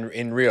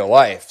in real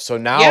life. So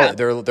now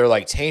they're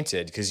like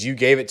tainted because you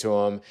gave it to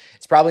him.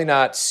 It's probably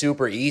not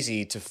super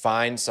easy to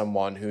find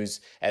someone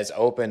who's as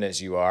open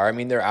as you are. I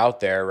mean, they're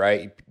out there,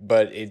 right?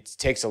 But it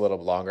takes a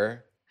little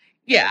longer.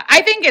 Yeah,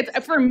 I think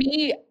it's, for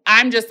me,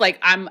 I'm just like,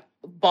 I'm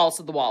balls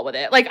to the wall with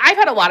it. Like, I've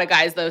had a lot of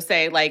guys though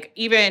say, like,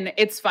 even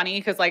it's funny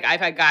because like I've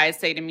had guys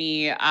say to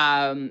me,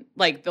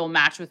 like they'll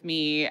match with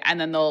me and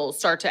then they'll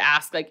start to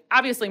ask like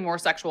obviously more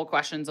sexual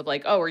questions of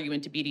like, oh, are you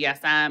into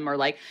BDSM? Or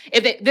like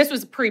this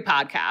was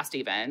pre-podcast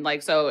even,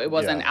 like, so it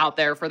wasn't out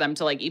there for them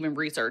to like even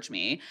research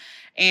me.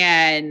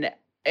 And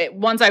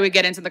once I would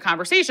get into the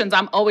conversations,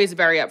 I'm always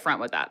very upfront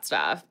with that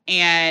stuff.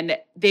 And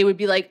they would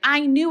be like, I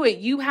knew it.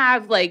 You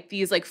have like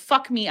these like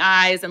fuck me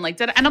eyes and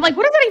like, and I'm like,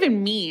 what does that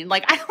even mean?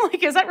 Like, I don't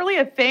like, is that really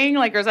a thing?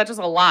 Like, or is that just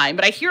a line?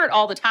 But I hear it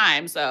all the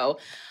time. So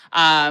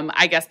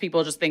I guess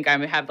people just think I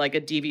have like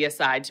a devious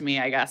side to me,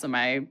 I guess, in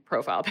my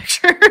profile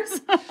pictures.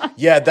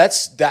 Yeah,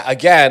 that's that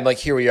again, like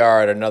here we are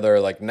at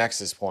another like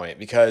nexus point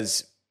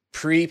because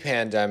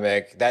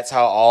pre-pandemic, that's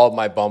how all of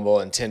my Bumble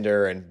and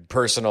Tinder and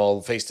personal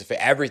face-to-face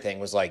everything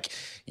was like,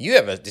 you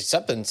have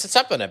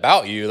something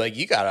about you, like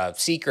you got a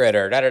secret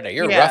or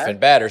you're rough in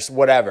bed or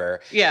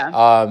whatever.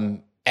 Yeah.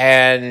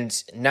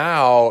 And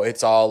now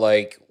it's all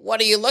like,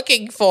 what are you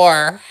looking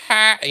for?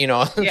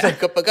 It's like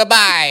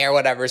goodbye or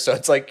whatever. So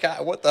it's like,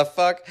 God, what the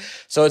fuck?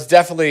 So it's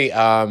definitely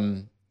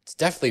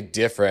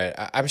different.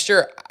 I'm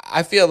sure.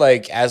 I feel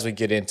like as we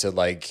get into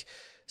like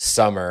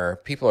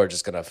summer, people are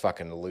just gonna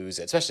fucking lose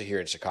it, especially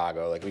here in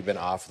Chicago. Like we've been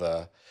off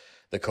the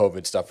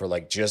COVID stuff for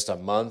like just a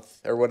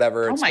month or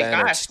whatever. Oh it's my been,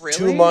 gosh, or really?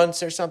 2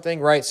 months or something,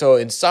 right? So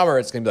in summer,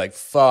 it's gonna be like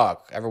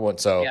fuck everyone.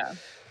 So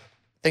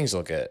things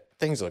will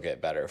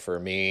get better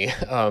for me.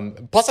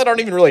 Plus, I don't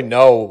even really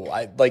know.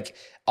 I like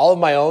all of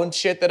my own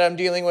shit that I'm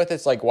dealing with.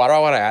 It's like, why do I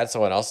want to add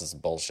someone else's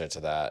bullshit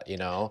to that?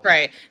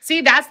 Right.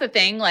 See, that's the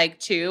thing. Like,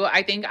 too,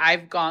 I think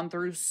I've gone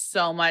through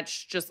so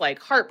much just like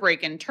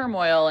heartbreak and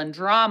turmoil and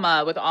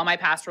drama with all my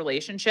past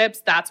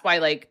relationships. That's why,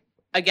 like,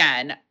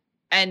 again,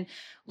 and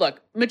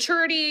look,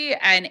 maturity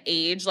and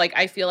age, like,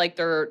 I feel like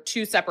they're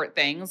two separate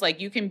things. Like,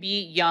 you can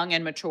be young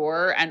and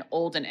mature and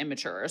old and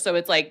immature. So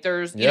it's like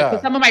there's, you know,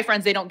 'cause some of my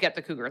friends, they don't get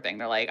the cougar thing.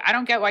 They're like, I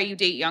don't get why you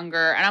date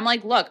younger. And I'm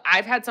like, look,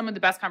 I've had some of the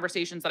best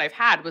conversations that I've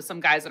had with some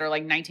guys that are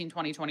like 19,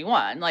 20,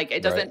 21. Like,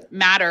 it doesn't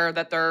matter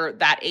that they're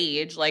that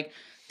age. Like,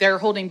 they're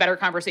holding better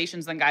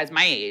conversations than guys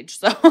my age.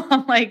 So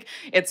I'm like,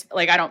 it's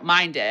like, I don't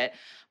mind it.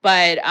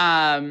 But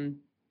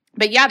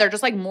yeah, they're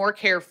just like more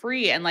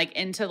carefree and like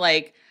into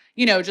like,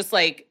 you know, just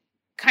like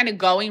kind of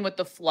going with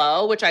the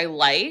flow, which I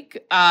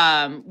like.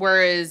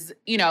 Whereas,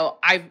 you know,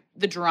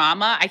 the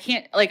drama, I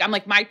can't, like, I'm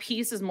like, my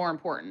peace is more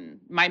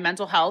important. My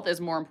mental health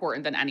is more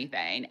important than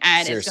anything.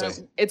 And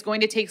it's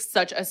going to take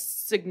such a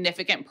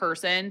significant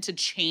person to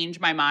change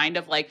my mind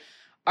of like,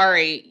 all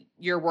right,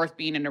 you're worth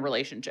being in a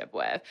relationship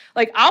with.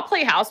 Like, I'll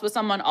play house with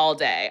someone all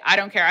day. I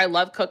don't care. I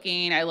love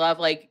cooking. I love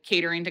like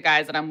catering to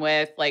guys that I'm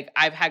with. Like,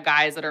 I've had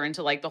guys that are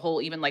into like the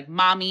whole even like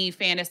mommy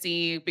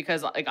fantasy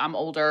because like I'm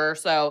older.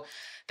 So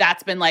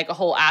that's been like a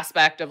whole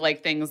aspect of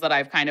like things that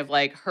I've kind of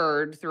like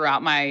heard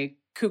throughout my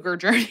cougar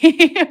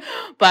journey.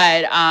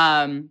 But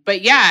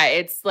yeah,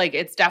 it's like,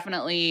 it's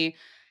definitely,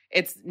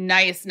 it's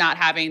nice not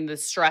having the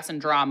stress and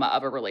drama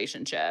of a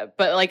relationship,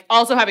 but like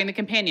also having the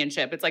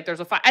companionship. It's like there's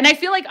and I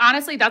feel like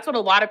honestly, that's what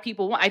a lot of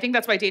people want. I think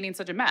that's why dating's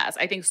such a mess.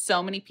 I think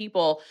so many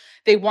people,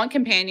 they want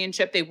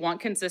companionship, they want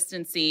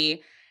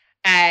consistency,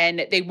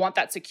 and they want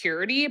that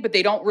security, but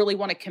they don't really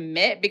want to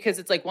commit because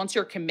it's like once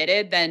you're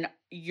committed, then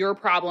your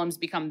problems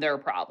become their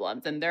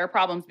problems and their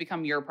problems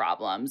become your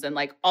problems. And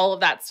like all of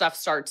that stuff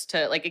starts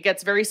to like, it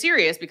gets very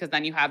serious because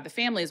then you have the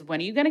families,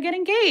 when are you going to get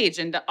engaged?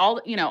 And all,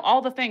 you know,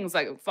 all the things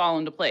like fall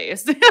into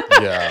place.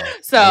 Yeah.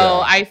 So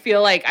Yeah. I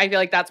feel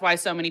like that's why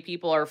so many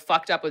people are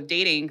fucked up with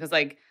dating. Cause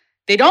like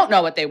they don't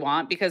know what they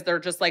want because they're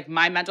just like,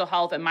 my mental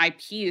health and my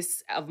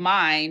peace of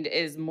mind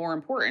is more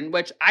important,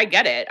 which I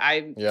get it.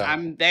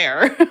 I'm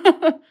there.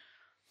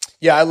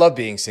 Yeah, I love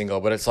being single,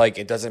 but it's like,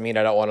 it doesn't mean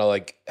I don't want to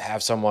like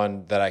have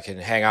someone that I can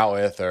hang out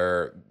with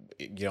or,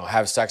 you know,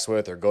 have sex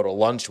with or go to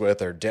lunch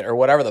with or dinner or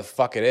whatever the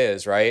fuck it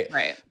is, right?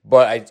 Right.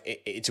 But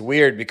it's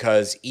weird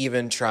because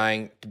even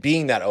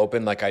being that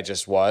open like I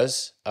just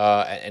was,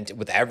 and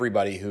with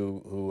everybody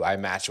who I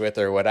match with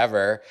or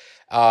whatever,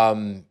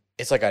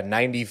 it's like a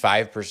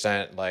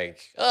 95% like,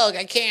 oh,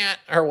 I can't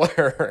or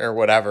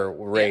whatever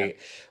rate.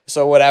 Yeah.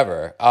 So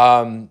whatever.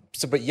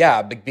 But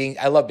yeah,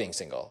 I love being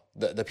single.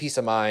 The peace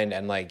of mind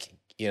and like,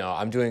 you know,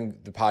 I'm doing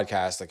the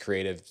podcast, the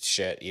creative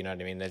shit. You know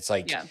what I mean? It's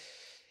like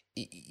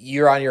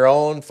you're on your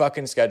own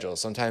fucking schedule.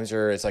 Sometimes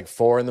it's like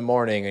 4 a.m.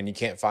 and you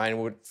can't find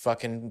what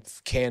fucking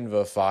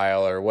Canva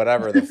file or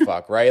whatever the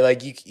fuck, right?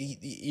 Like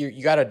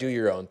you got to do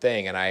your own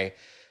thing. And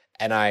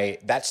I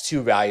that's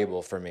too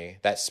valuable for me.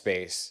 That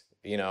space.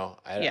 You know,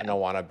 I don't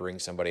want to bring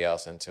somebody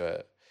else into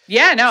it.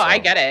 Yeah, no, so. I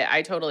get it.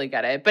 I totally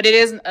get it. But it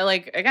is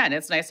like, again,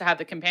 it's nice to have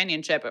the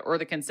companionship or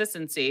the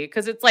consistency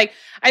because it's like,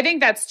 I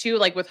think that's too,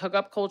 like with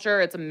hookup culture,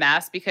 it's a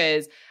mess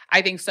because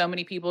I think so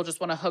many people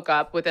just want to hook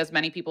up with as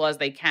many people as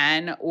they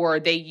can, or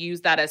they use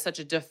that as such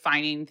a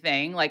defining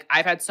thing. Like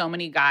I've had so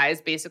many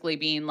guys basically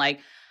being like,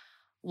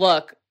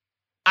 look,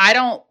 I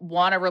don't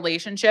want a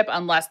relationship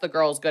unless the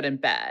girl's good in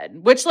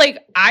bed, which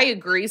like, I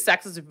agree.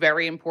 Sex is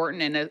very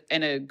important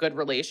in a good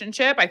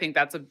relationship. I think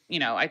that's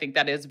I think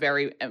that is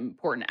very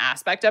important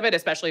aspect of it,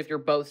 especially if you're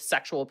both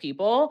sexual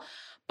people.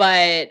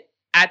 But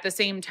at the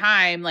same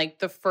time, like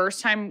the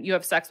first time you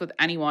have sex with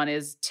anyone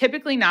is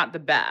typically not the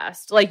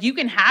best. Like you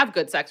can have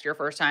good sex your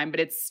first time, but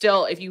it's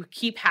still, if you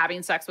keep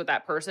having sex with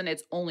that person,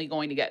 it's only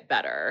going to get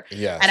better.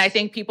 Yes. And I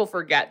think people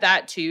forget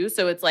that too.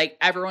 So it's like,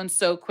 everyone's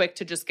so quick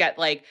to just get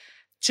like,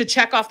 to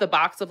check off the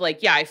box of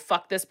like, yeah, I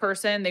fucked this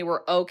person. They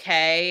were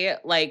okay.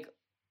 Like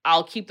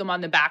I'll keep them on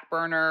the back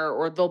burner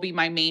or they'll be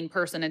my main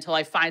person until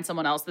I find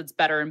someone else that's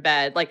better in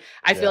bed. Like,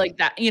 I feel like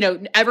that, you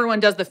know, everyone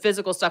does the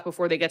physical stuff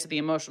before they get to the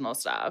emotional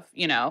stuff.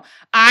 You know,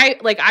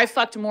 I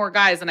fucked more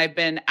guys than I've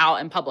been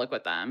out in public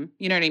with them.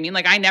 You know what I mean?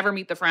 Like I never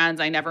meet the friends.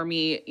 I never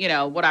meet, you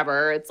know,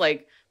 whatever. It's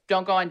like,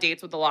 don't go on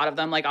dates with a lot of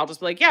them. Like, I'll just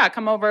be like, yeah,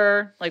 come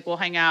over. Like we'll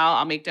hang out.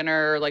 I'll make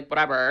dinner, like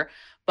whatever.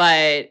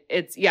 But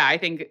I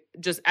think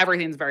just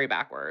everything's very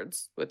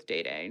backwards with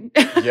dating.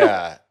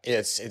 Yeah,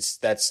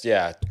 that's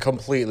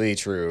completely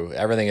true.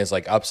 Everything is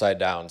like upside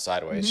down,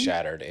 sideways,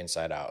 shattered,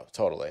 inside out.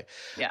 Totally.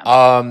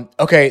 Yeah.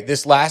 Okay,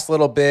 this last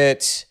little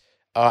bit,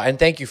 and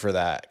thank you for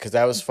that because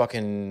that was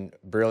fucking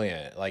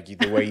brilliant. Like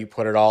the way you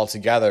put it all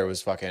together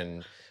was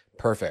fucking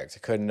perfect.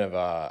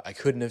 I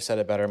couldn't have said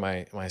it better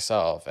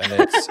myself,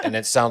 and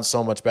it sounds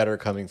so much better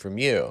coming from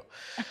you.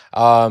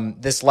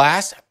 This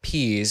last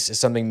piece is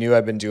something new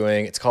I've been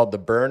doing. It's called the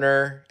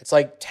burner. It's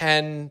like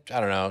 10, I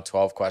don't know,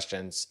 12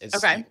 questions. It's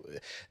okay.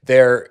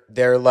 They're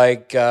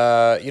like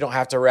you don't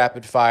have to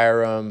rapid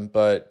fire them,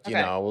 but you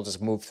know, we'll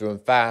just move through them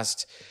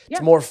fast. Yeah.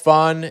 It's more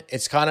fun.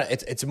 It's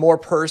it's more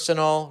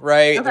personal,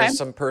 right? Okay. There's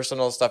some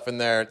personal stuff in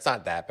there. It's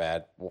not that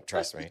bad,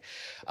 trust me.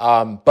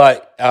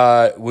 But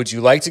would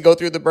you like to go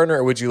through the burner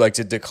or would you like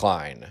to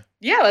decline?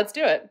 Yeah, let's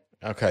do it.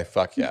 Okay,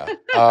 fuck yeah.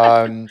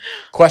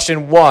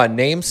 Question 1,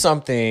 name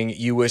something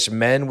you wish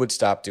men would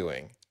stop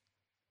doing.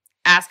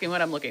 Asking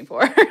what I'm looking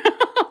for. Okay.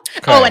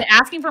 Oh, and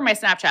asking for my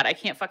Snapchat. I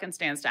can't fucking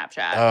stand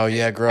Snapchat. Oh,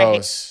 yeah,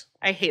 gross.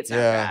 I hate Snapchat.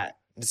 Yeah.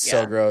 It's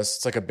so gross.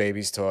 It's like a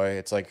baby's toy.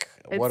 It's like,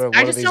 what are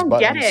I just these don't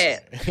buttons?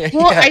 get it.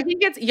 Well, I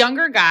think it's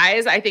younger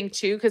guys, I think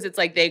too, because it's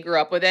like they grew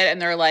up with it and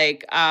they're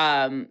like,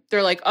 oh,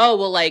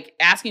 well, like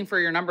asking for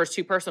your number is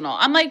too personal.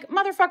 I'm like,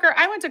 motherfucker,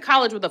 I went to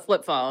college with a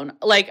flip phone.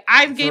 Like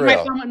I've gave my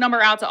phone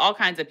number out to all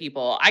kinds of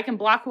people. I can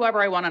block whoever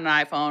I want on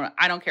an iPhone.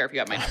 I don't care if you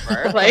have my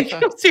number. Like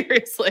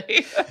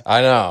seriously.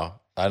 I know.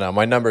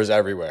 My number's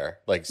everywhere.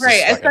 Like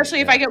right,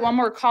 especially if I get one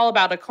more call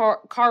about a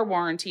car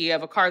warranty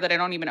of a car that I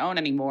don't even own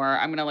anymore,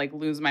 I'm gonna like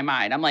lose my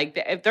mind. I'm like,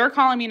 if they're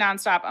calling me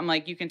nonstop, I'm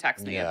like, you can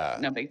text me. Yeah.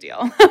 No big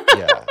deal.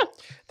 Yeah,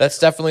 that's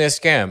definitely a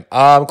scam.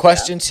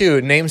 Question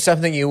 2: name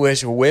something you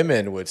wish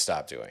women would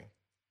stop doing.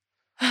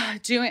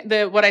 Doing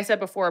what I said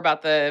before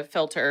about the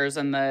filters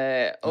and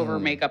the over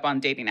makeup on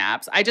dating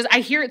apps. I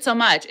hear it so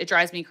much, it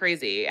drives me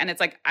crazy. And it's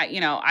like,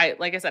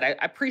 like I said, I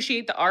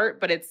appreciate the art,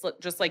 but it's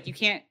just like you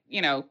can't,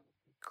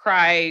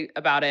 cry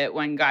about it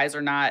when guys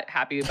are not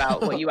happy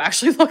about what you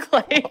actually look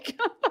like.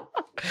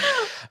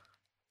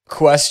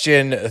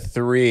 Question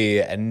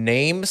 3,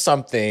 name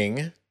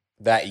something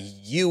that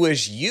you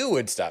wish you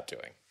would stop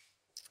doing.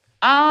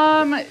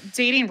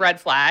 Dating red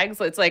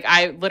flags. It's like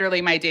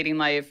my dating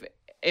life,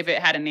 if it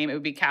had a name, it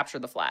would be Capture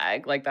the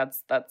Flag. Like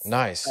that's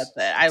nice. That's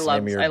it. I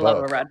love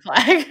a red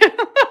flag.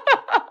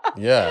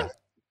 Yeah.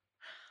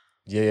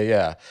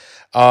 Yeah.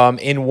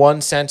 In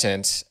one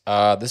sentence,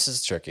 this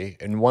is tricky.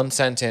 In one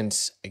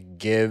sentence,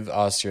 give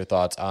us your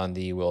thoughts on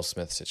the Will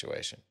Smith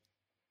situation.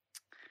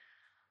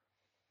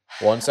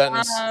 One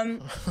sentence.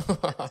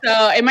 So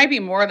it might be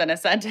more than a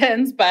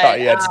sentence, but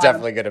yeah, it's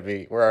definitely going to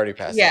be. We're already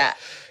past yeah.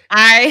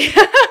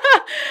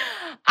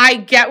 that. I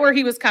get where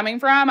he was coming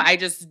from. I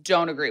just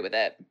don't agree with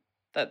it.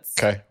 That's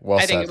okay. Well,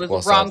 I think it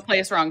was wrong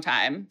place, wrong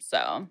time.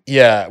 So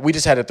yeah, we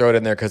just had to throw it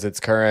in there because it's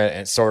current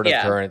and sort of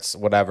current,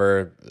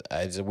 whatever.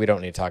 We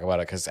don't need to talk about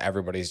it because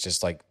everybody's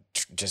just like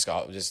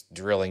just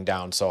drilling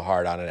down so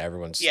hard on it.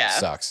 Everyone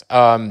sucks.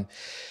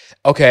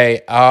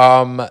 Okay.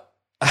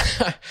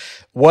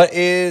 What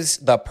is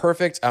the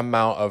perfect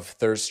amount of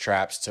thirst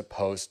traps to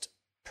post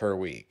per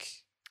week?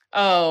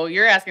 Oh,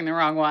 you're asking the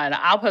wrong one.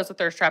 I'll post a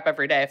thirst trap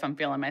every day if I'm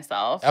feeling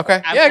myself.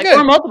 Okay. Yeah, good.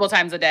 Or multiple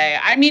times a day.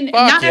 I mean,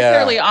 not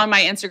necessarily on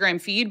my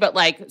Instagram feed, but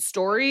like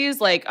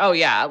stories, like, oh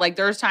yeah, like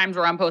there's times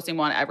where I'm posting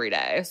one every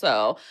day.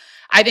 So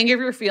I think if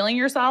you're feeling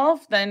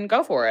yourself, then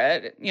go for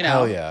it. You know?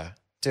 Hell yeah.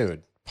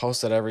 Dude,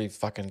 post it every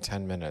fucking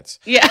 10 minutes.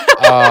 Yeah.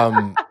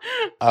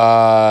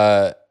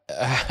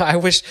 I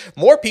wish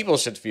more people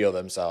should feel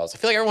themselves. I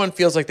feel like everyone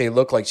feels like they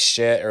look like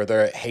shit or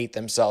they hate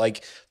themselves.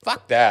 Like,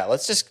 fuck that.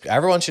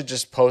 Everyone should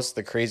just post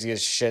the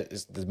craziest shit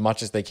as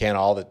much as they can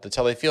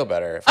until they feel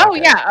better.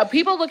 Yeah.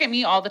 People look at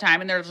me all the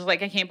time and they're just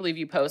like, I can't believe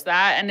you post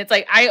that. And it's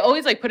like, I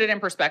always like put it in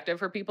perspective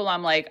for people.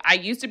 I'm like, I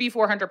used to be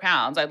 400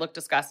 pounds. I look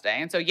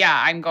disgusting. And so,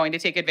 yeah, I'm going to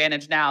take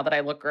advantage now that I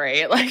look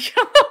great. Like,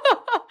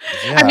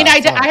 I mean,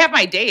 I have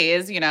my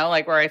days, you know,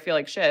 like where I feel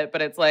like shit, but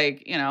it's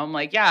like, you know, I'm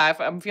like, yeah, if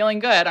I'm feeling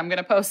good, I'm going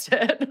to post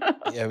it.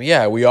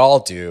 yeah, we all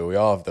do. We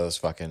all have those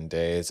fucking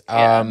days.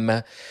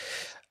 Yeah.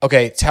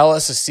 Okay, tell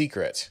us a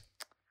secret.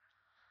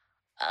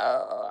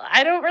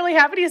 I don't really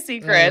have any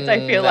secrets.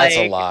 I feel that's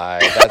like a lie.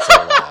 That's a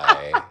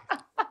lie.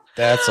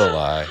 That's a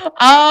lie.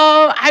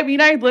 I mean,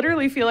 I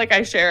literally feel like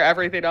I share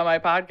everything on my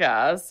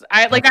podcast.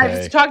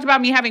 I've talked about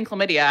me having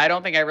chlamydia. I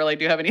don't think I really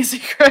do have any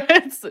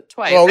secrets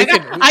twice. Well, I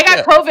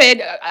got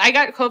COVID. I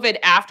got COVID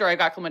after I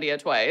got chlamydia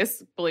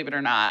twice, believe it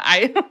or not.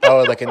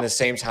 Like in the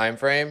same time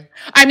frame?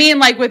 I mean,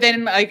 like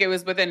it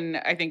was within,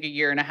 I think, a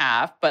year and a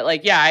half. But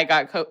like, yeah, I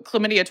got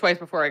chlamydia twice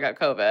before I got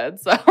COVID.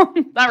 So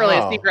not really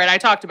a secret. I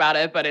talked about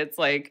it, but it's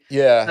like,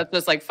 that's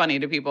just like funny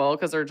to people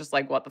because they're just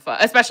like, what the fuck?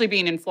 Especially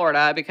being in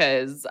Florida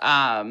because,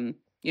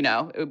 you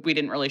know, we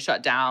didn't really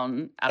shut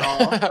down at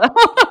all.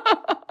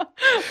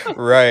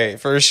 Right,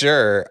 for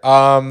sure.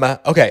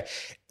 Okay.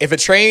 If a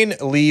train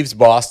leaves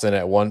Boston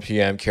at 1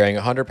 p.m. carrying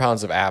 100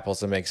 pounds of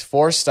apples and makes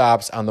 4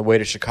 stops on the way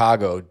to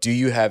Chicago, do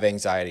you have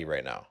anxiety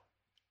right now?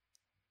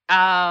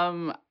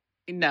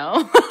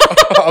 No.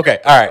 Okay,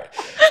 all right.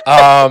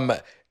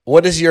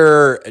 What is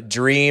your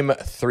dream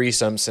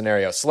threesome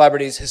scenario?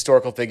 Celebrities,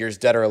 historical figures,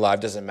 dead or alive,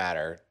 doesn't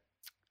matter.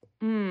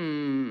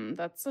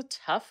 That's a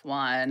tough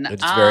one.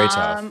 It's very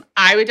tough.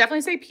 I would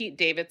definitely say Pete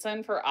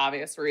Davidson for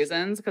obvious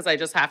reasons because I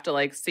just have to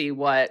like see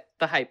what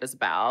the hype is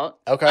about.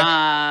 Okay.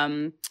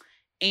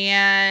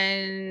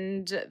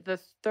 And the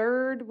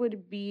third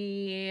would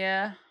be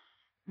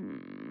who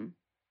am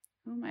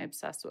I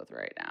obsessed with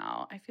right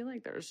now? I feel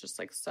like there's just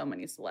like so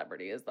many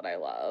celebrities that I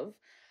love.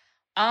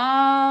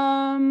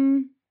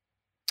 I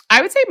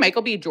would say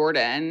Michael B.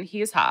 Jordan.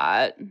 He's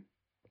hot.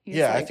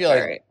 I feel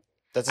like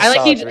that's a I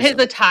like his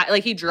attire,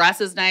 like he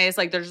dresses nice.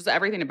 Like there's just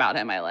everything about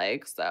him I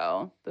like.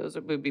 So those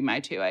would be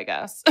my two, I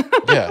guess.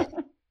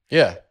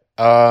 Yeah.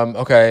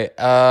 Okay.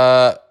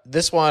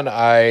 This one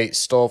I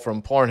stole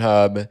from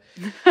Pornhub.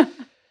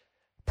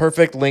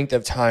 Perfect length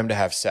of time to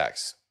have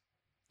sex.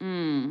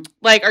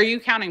 Like, are you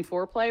counting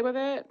foreplay with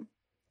it?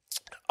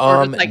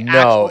 Or just like no.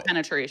 actual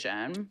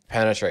penetration?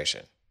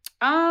 Penetration.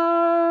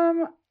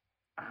 I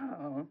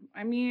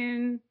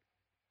mean,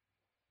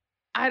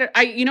 I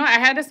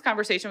had this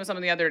conversation with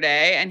someone the other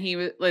day, and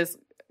this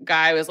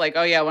guy was like,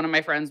 "Oh yeah, one of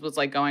my friends was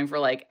like going for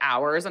like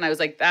hours," and I was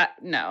like,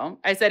 no.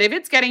 I said, if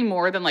it's getting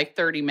more than like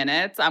 30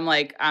 minutes, I'm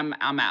like, I'm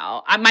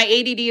out. My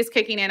ADD is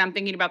kicking in. I'm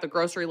thinking about the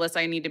grocery list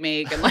I need to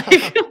make, and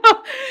like,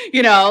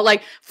 you know,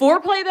 like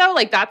foreplay though,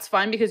 like that's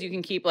fun because you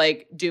can keep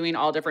like doing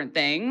all different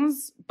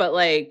things. But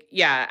like,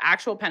 yeah,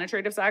 actual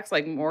penetrative sex,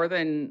 like more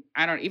than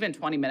even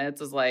 20 minutes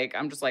is like,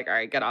 I'm just like, all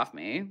right, get off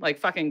me, like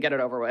fucking get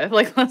it over with.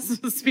 Like, let's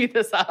speed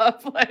this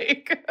up.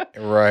 Like,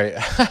 right.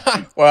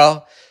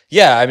 Well,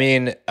 yeah, I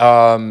mean,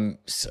 some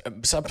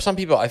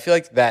people, I feel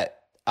like that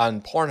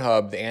on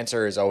Pornhub, the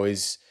answer is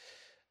always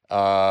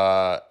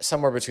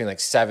somewhere between like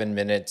 7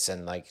 minutes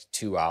and like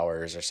 2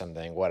 hours or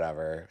something,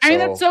 whatever. I mean,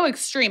 that's so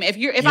extreme. If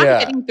I'm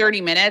getting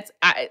 30 minutes,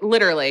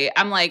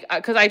 I'm like,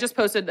 because I just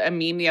posted a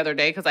meme the other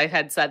day because I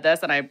had said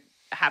this and I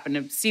happened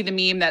to see the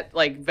meme that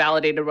like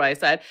validated what I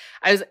said.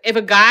 If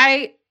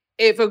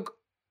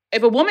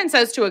a woman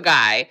says to a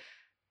guy,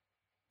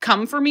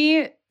 come for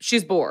me,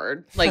 she's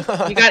bored. Like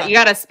you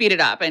got to speed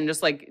it up and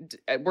just like,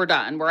 we're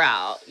done, we're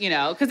out, you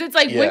know? Cause it's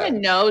like women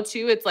know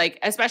too. It's like,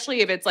 especially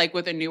if it's like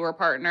with a newer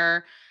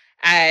partner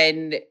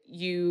and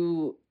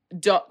you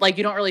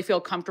you don't really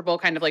feel comfortable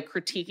kind of like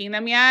critiquing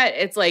them yet.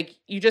 It's like,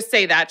 you just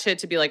say that shit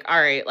to be like, all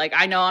right, like,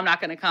 I know I'm not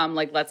going to come,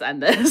 like, let's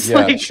end this. Yeah,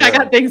 like, sure. I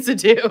got things to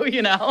do,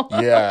 you know?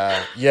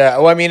 Yeah.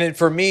 Well, I mean,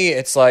 for me,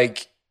 it's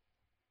like,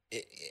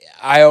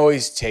 I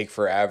always take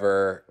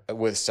forever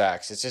with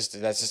sex.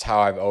 That's just how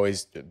I've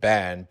always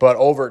been. But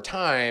over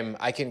time,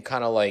 I can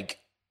kind of like,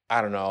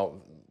 I don't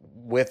know,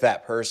 with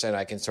that person,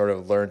 I can sort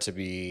of learn to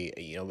be,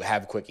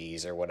 have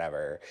quickies or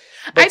whatever.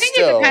 But I think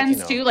it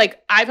depends too.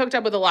 Like, I've hooked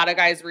up with a lot of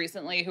guys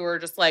recently who are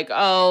just like,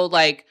 oh,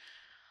 like,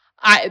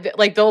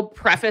 they'll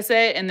preface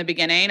it in the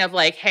beginning of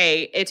like,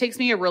 hey, it takes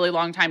me a really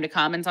long time to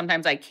come, and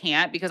sometimes I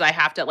can't because I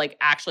have to like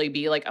actually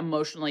be like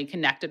emotionally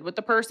connected with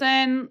the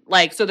person.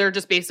 Like, so they're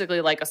just basically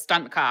like a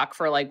stunt cock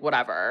for like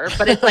whatever.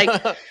 But it's like,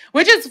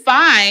 which is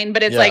fine.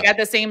 But it's like, at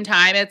the same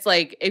time, it's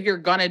like, if you're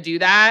gonna do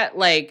that,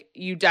 like,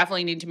 you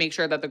definitely need to make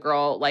sure that the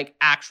girl like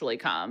actually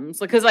comes.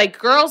 Because like,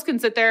 girls can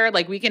sit there,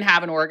 like, we can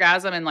have an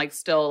orgasm and like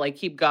still like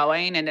keep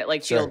going, and it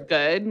like feels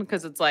good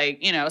because it's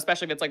like,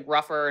 especially if it's like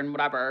rougher and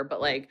whatever. But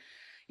like,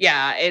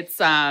 yeah, it's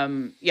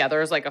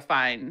there's like a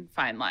fine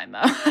line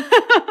though.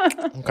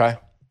 Okay.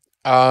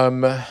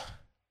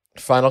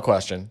 Final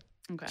question.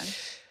 Okay.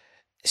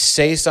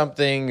 Say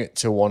something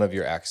to one of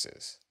your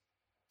exes.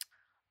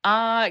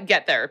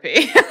 Get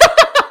therapy.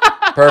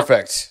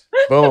 Perfect.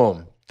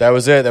 Boom. That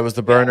was it. That was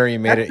the burner. You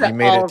made it. You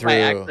made it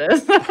through.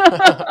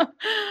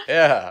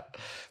 Yeah.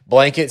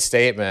 Blanket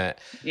statement.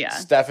 Yeah.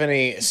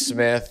 Stephanie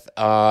Smith,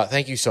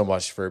 thank you so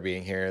much for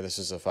being here. This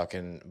is a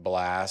fucking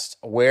blast.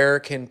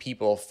 Where can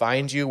people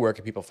find you? Where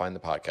can people find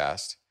the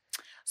podcast?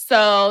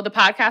 So the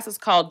podcast is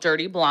called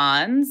Dirty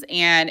Blondes,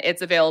 and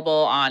it's available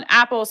on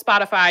Apple,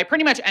 Spotify,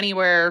 pretty much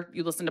anywhere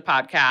you listen to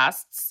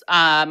podcasts.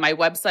 My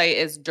website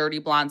is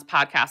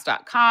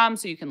dirtyblondespodcast.com,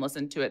 so you can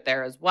listen to it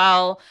there as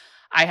well.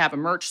 I have a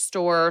merch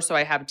store, so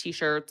I have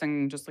t-shirts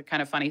and just like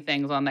kind of funny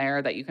things on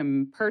there that you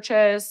can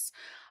purchase.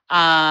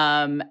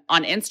 On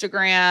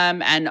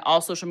Instagram and all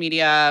social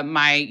media,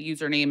 my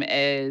username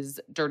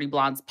is Dirty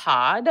Blondes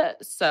Pod.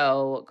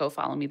 So go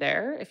follow me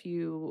there if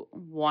you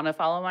want to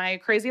follow my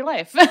crazy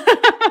life.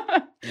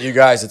 You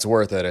guys, it's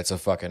worth it. It's a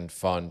fucking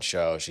fun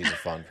show. She's a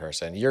fun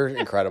person. You're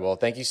incredible.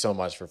 Thank you so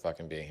much for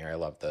fucking being here. I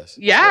love this.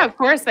 Yeah, of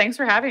course. Thanks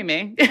for having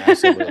me.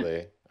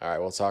 Absolutely. All right,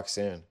 we'll talk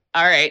soon.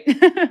 All right.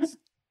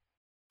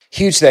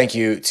 Huge thank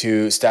you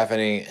to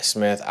Stephanie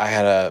Smith. I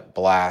had a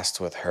blast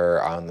with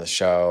her on the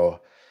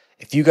show.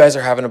 If you guys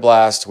are having a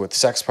blast with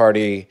Sex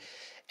Party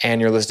and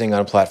you're listening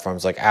on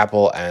platforms like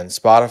Apple and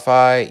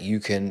Spotify, you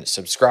can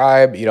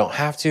subscribe. You don't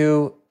have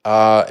to.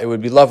 It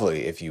would be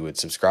lovely if you would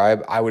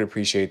subscribe. I would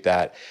appreciate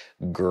that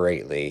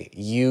greatly.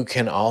 You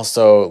can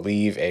also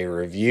leave a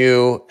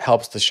review.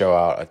 Helps the show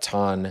out a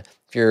ton.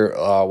 If you're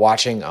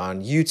watching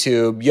on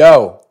YouTube,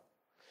 yo,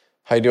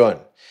 how you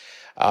doing?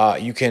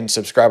 You can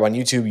subscribe on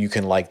YouTube. You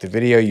can like the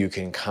video. You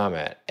can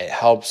comment. It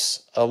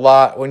helps a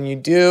lot when you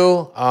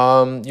do.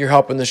 You're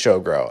helping the show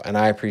grow, and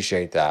I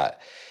appreciate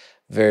that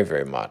very,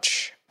 very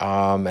much.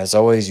 As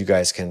always, you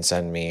guys can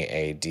send me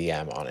a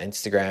DM on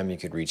Instagram. You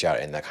could reach out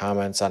in the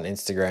comments on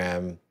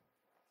Instagram.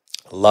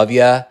 Love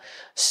ya.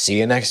 See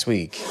you next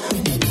week.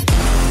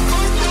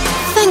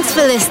 Thanks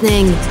for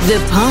listening. The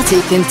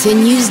party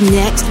continues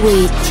next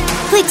week.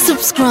 Click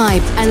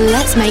subscribe and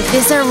let's make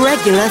this a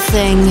regular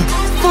thing.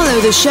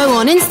 Follow the show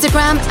on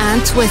Instagram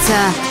and Twitter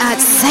at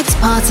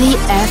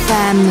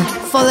SexPartyFM.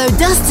 Follow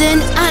Dustin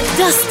at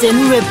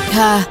Dustin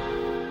Ribka.